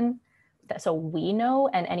collection, so we know,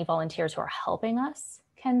 and any volunteers who are helping us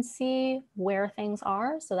can see where things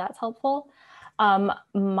are. So that's helpful.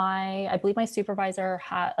 I believe my supervisor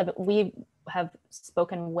we have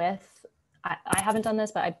spoken with, I haven't done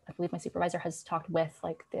this, but I believe my supervisor has talked with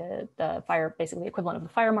like the fire, basically the equivalent of the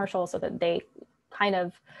fire marshal, so that they kind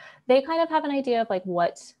of have an idea of like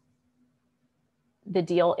what the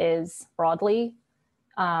deal is broadly.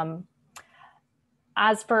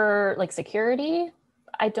 As for like security,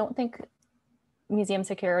 I don't think museum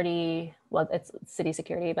security, well, it's city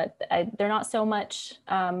security, but they're not so much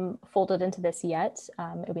folded into this yet.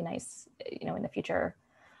 It would be nice, in the future,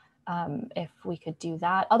 if we could do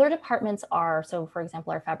that. Other departments are, so for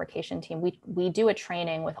example, our fabrication team, we do a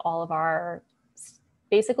training with all of our,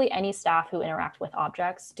 basically any staff who interact with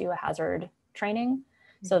objects do a hazard training.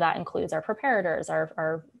 So that includes our preparators,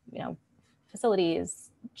 our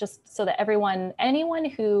facilities, just so that anyone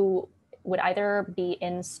who would either be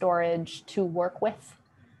in storage to work with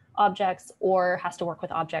objects or has to work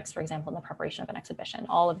with objects, for example, in the preparation of an exhibition.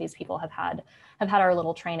 All of these people have had our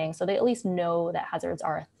little training, so they at least know that hazards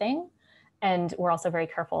are a thing. And we're also very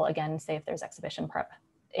careful, again, say if there's exhibition prep,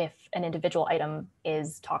 if an individual item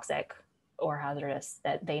is toxic or hazardous,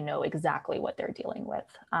 that they know exactly what they're dealing with.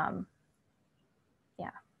 Yeah.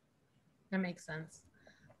 That makes sense.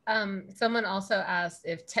 Someone also asked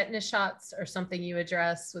if tetanus shots are something you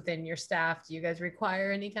address within your staff. Do you guys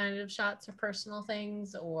require any kind of shots or personal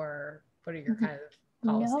things, or what are your kind of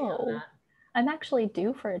policy on that? I'm actually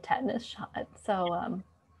due for a tetanus shot. So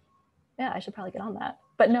yeah, I should probably get on that.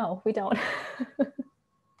 But no, we don't.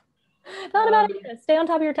 Not a bad idea. Stay on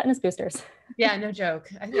top of your tetanus boosters. Yeah, no joke.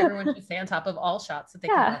 I think everyone should stay on top of all shots that they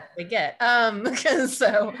can get.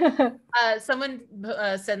 Someone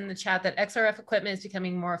said in the chat that XRF equipment is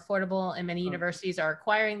becoming more affordable, and many universities are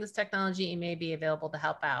acquiring this technology and may be available to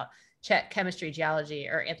help out. Check chemistry, geology,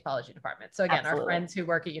 or anthropology department. So again, our friends who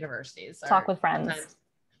work at universities. Talk with friends.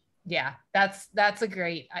 Yeah, that's a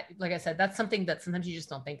great, like I said, that's something that sometimes you just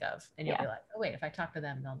don't think of, and you'll be like, oh wait, if I talk to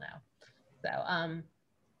them, they'll know.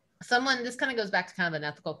 So this kind of goes back to kind of an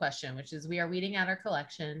ethical question, which is we are weeding out our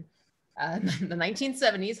collection. The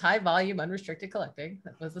 1970s, high volume, unrestricted collecting,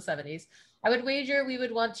 that was the 70s. I would wager we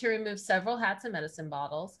would want to remove several hats and medicine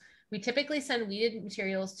bottles. We typically send weeded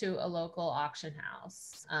materials to a local auction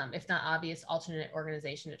house, if not obvious alternate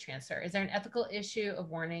organization to transfer. Is there an ethical issue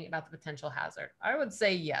of warning about the potential hazard? I would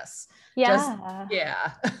say yes.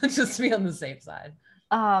 Yeah. Just to be on the safe side.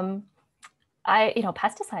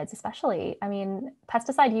 Pesticides especially. I mean,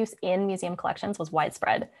 pesticide use in museum collections was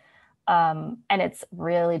widespread. And it's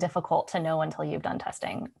really difficult to know until you've done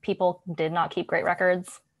testing. People did not keep great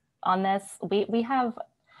records on this. We have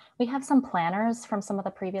some planners from some of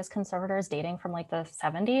the previous conservators dating from like the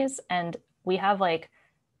 70s, and we have like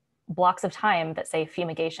blocks of time that say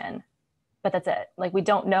fumigation, but that's it. Like we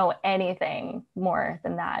don't know anything more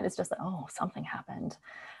than that. It's just like, oh, something happened.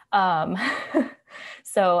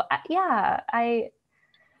 So yeah, I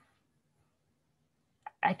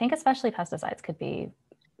think especially pesticides could be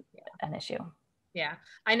an issue. Yeah,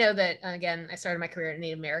 I know that, again, I started my career in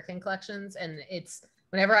Native American collections, and it's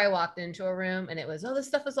whenever I walked into a room and it was, oh, this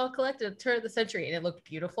stuff was all collected at the turn of the century and it looked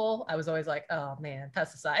beautiful, I was always like, oh man,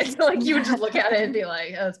 pesticides. Like you would just look at it and be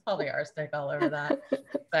like, oh, it's probably arsenic all over that.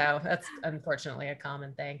 So that's unfortunately a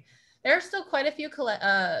common thing. There are still quite a few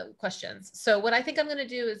questions. So what I think I'm going to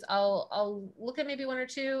do is I'll look at maybe one or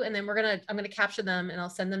two, and then I'm going to capture them and I'll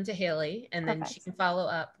send them to Haley, and then she can follow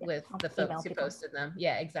up with the folks who posted them.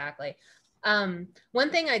 Yeah, exactly. One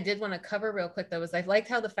thing I did want to cover real quick though is I liked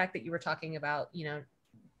how the fact that you were talking about,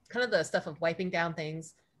 kind of the stuff of wiping down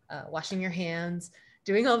things, washing your hands,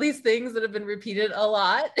 doing all these things that have been repeated a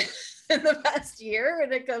lot in the past year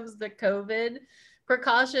when it comes to COVID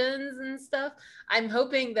precautions and stuff. I'm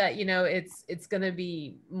hoping that, it's going to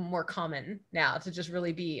be more common now to just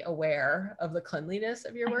really be aware of the cleanliness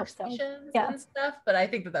of your workstations and stuff. But I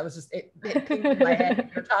think that was just, it pinged in my head when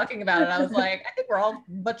you were talking about it. I was like, I think we're all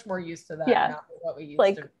much more used to that now than what we used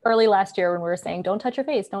like to. Early last year when we were saying, don't touch your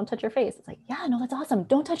face, don't touch your face. It's like, yeah, no, that's awesome.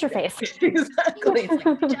 Don't touch your face. Exactly. It's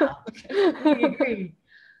like, good job. We agree.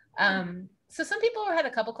 So some people had a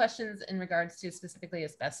couple questions in regards to specifically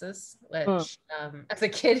asbestos, which as a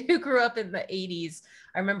kid who grew up in the 80s,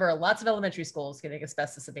 I remember lots of elementary schools getting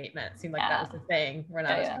asbestos abatement. It seemed like that was the thing when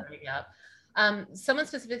I was growing up. Someone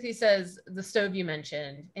specifically says, the stove you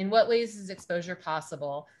mentioned, in what ways is exposure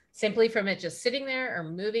possible? Simply from it just sitting there or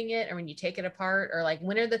moving it, or when you take it apart, or like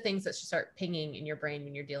when are the things that should start pinging in your brain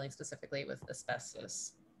when you're dealing specifically with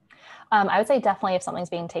asbestos? I would say definitely if something's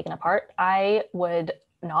being taken apart, I would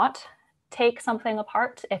not take something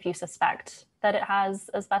apart if you suspect that it has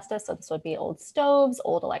asbestos. So this would be old stoves,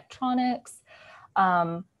 old electronics.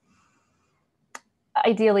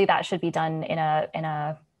 Ideally, that should be done in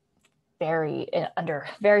a under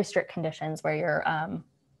very strict conditions where you're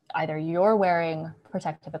either you're wearing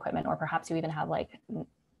protective equipment, or perhaps you even have like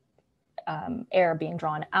air being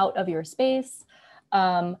drawn out of your space.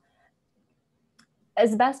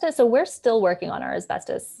 Asbestos, so we're still working on our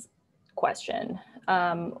asbestos question.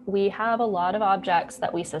 We have a lot of objects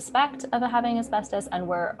that we suspect of having asbestos, and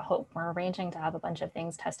we're arranging to have a bunch of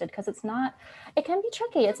things tested, because it can be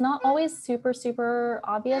tricky. It's not always super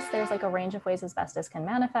obvious. There's like a range of ways asbestos can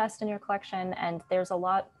manifest in your collection, and there's a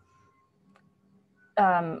lot.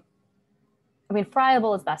 I mean,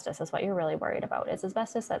 friable asbestos is what you're really worried about. It's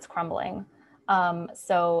asbestos that's crumbling.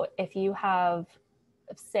 So if you have,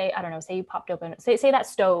 say you popped open, say that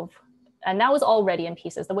stove, and that was already in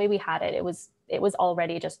pieces. The way we had it, it was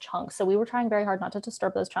already just chunks. So we were trying very hard not to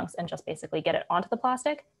disturb those chunks and just basically get it onto the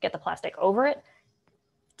plastic, get the plastic over it,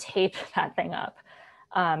 tape that thing up,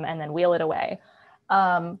 and then wheel it away.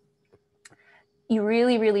 You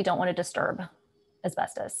really don't want to disturb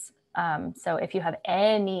asbestos. So if you have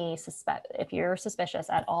if you're suspicious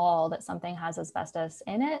at all that something has asbestos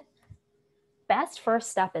in it, best first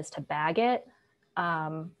step is to bag it.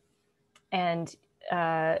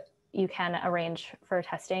 You can arrange for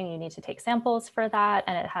testing. You need to take samples for that,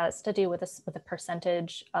 and it has to do with the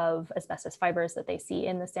percentage of asbestos fibers that they see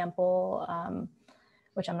in the sample,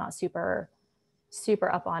 which I'm not super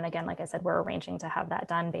up on. Again, like I said, we're arranging to have that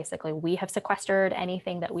done. Basically, we have sequestered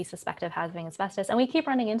anything that we suspect of having asbestos, and we keep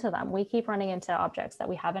running into them. We keep running into objects that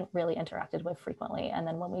we haven't really interacted with frequently, and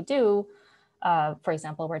then when we do, for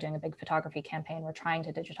example, we're doing a big photography campaign. We're trying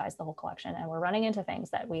to digitize the whole collection, and we're running into things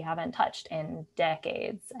that we haven't touched in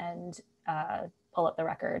decades, and pull up the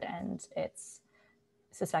record, and it's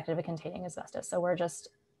suspected of containing asbestos. So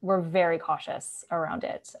we're very cautious around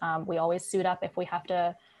it. We always suit up if we have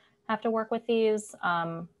to work with these.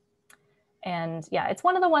 And yeah, it's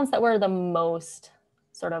one of the ones that we're the most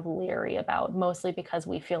sort of leery about, mostly because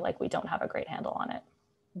we feel like we don't have a great handle on it.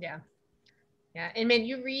 Yeah. Yeah. And man,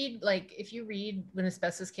 if you read when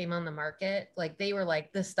asbestos came on the market, like they were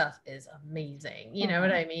like, this stuff is amazing. You know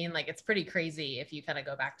what I mean? Like, it's pretty crazy if you kind of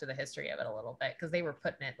go back to the history of it a little bit, because they were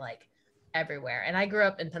putting it like everywhere. And I grew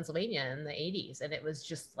up in Pennsylvania in the 80s, and it was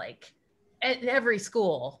just like at every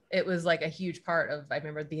school, it was like a huge part of, I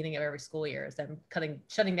remember the beginning of every school year is them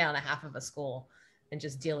shutting down a half of a school and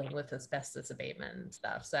just dealing with asbestos abatement and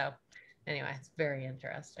stuff. So anyway, it's very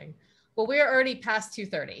interesting. Well, we're already past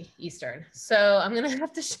 2:30 Eastern, so I'm going to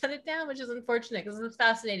have to shut it down, which is unfortunate because it's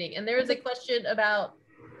fascinating. And there is a question about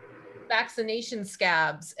vaccination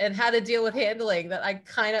scabs and how to deal with handling that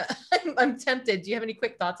I'm tempted. Do you have any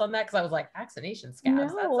quick thoughts on that? Because I was like, vaccination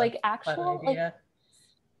scabs? No, like actual, like, I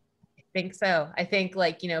think so. I think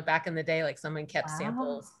back in the day, like someone kept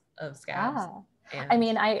samples of scabs. Yeah. I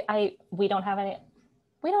mean, we don't have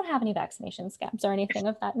any vaccination scabs or anything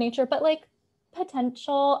of that nature, but like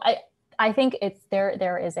potential, I think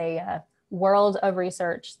there is a world of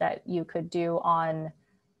research that you could do on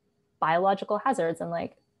biological hazards, and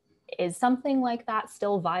like, is something like that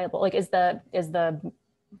still viable? Like, is the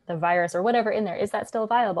virus or whatever in there, is that still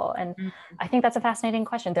viable? And I think that's a fascinating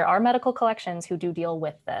question. There are medical collections who do deal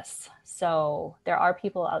with this. So there are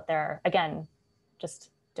people out there, again,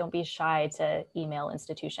 just don't be shy to email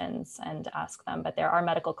institutions and ask them, but there are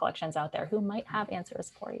medical collections out there who might have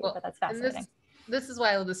answers for you. Well, but that's fascinating. This is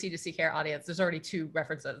why I love the C2C care audience. There's already 2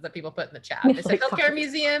 references that people put in the chat. They said Healthcare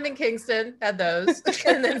Museum in Kingston had those.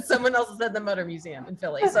 And then someone else said the Motor Museum in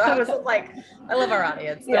Philly. So I was like, I love our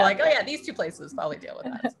audience. They're like, oh yeah, these 2 places probably deal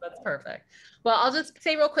with that. So that's perfect. Well, I'll just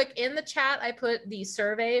say real quick, in the chat, I put the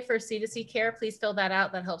survey for C2C care. Please fill that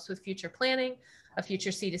out. That helps with future planning of future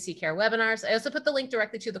C2C care webinars. I also put the link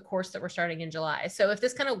directly to the course that we're starting in July. So if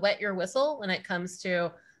this kind of wet your whistle when it comes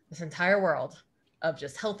to this entire world of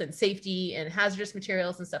just health and safety and hazardous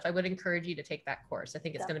materials and stuff, I would encourage you to take that course. I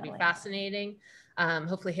think it's going to be fascinating.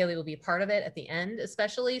 Hopefully Haley will be a part of it at the end,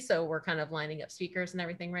 especially. So we're kind of lining up speakers and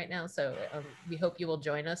everything right now. So we hope you will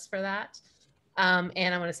join us for that.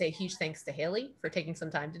 And I want to say a huge thanks to Haley for taking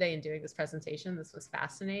some time today and doing this presentation. This was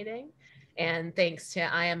fascinating. And thanks to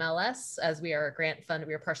IMLS, as we are a grant fund,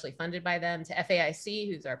 we are partially funded by them, to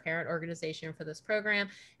FAIC, who's our parent organization for this program,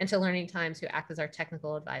 and to Learning Times, who act as our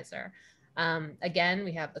technical advisor. Again,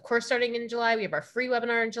 we have the course starting in July, we have our free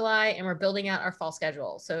webinar in July, and we're building out our fall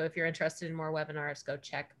schedule. So if you're interested in more webinars, go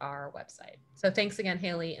check our website. So thanks again,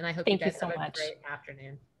 Haley, and I hope you guys have a great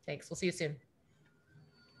afternoon. Thanks. We'll see you soon.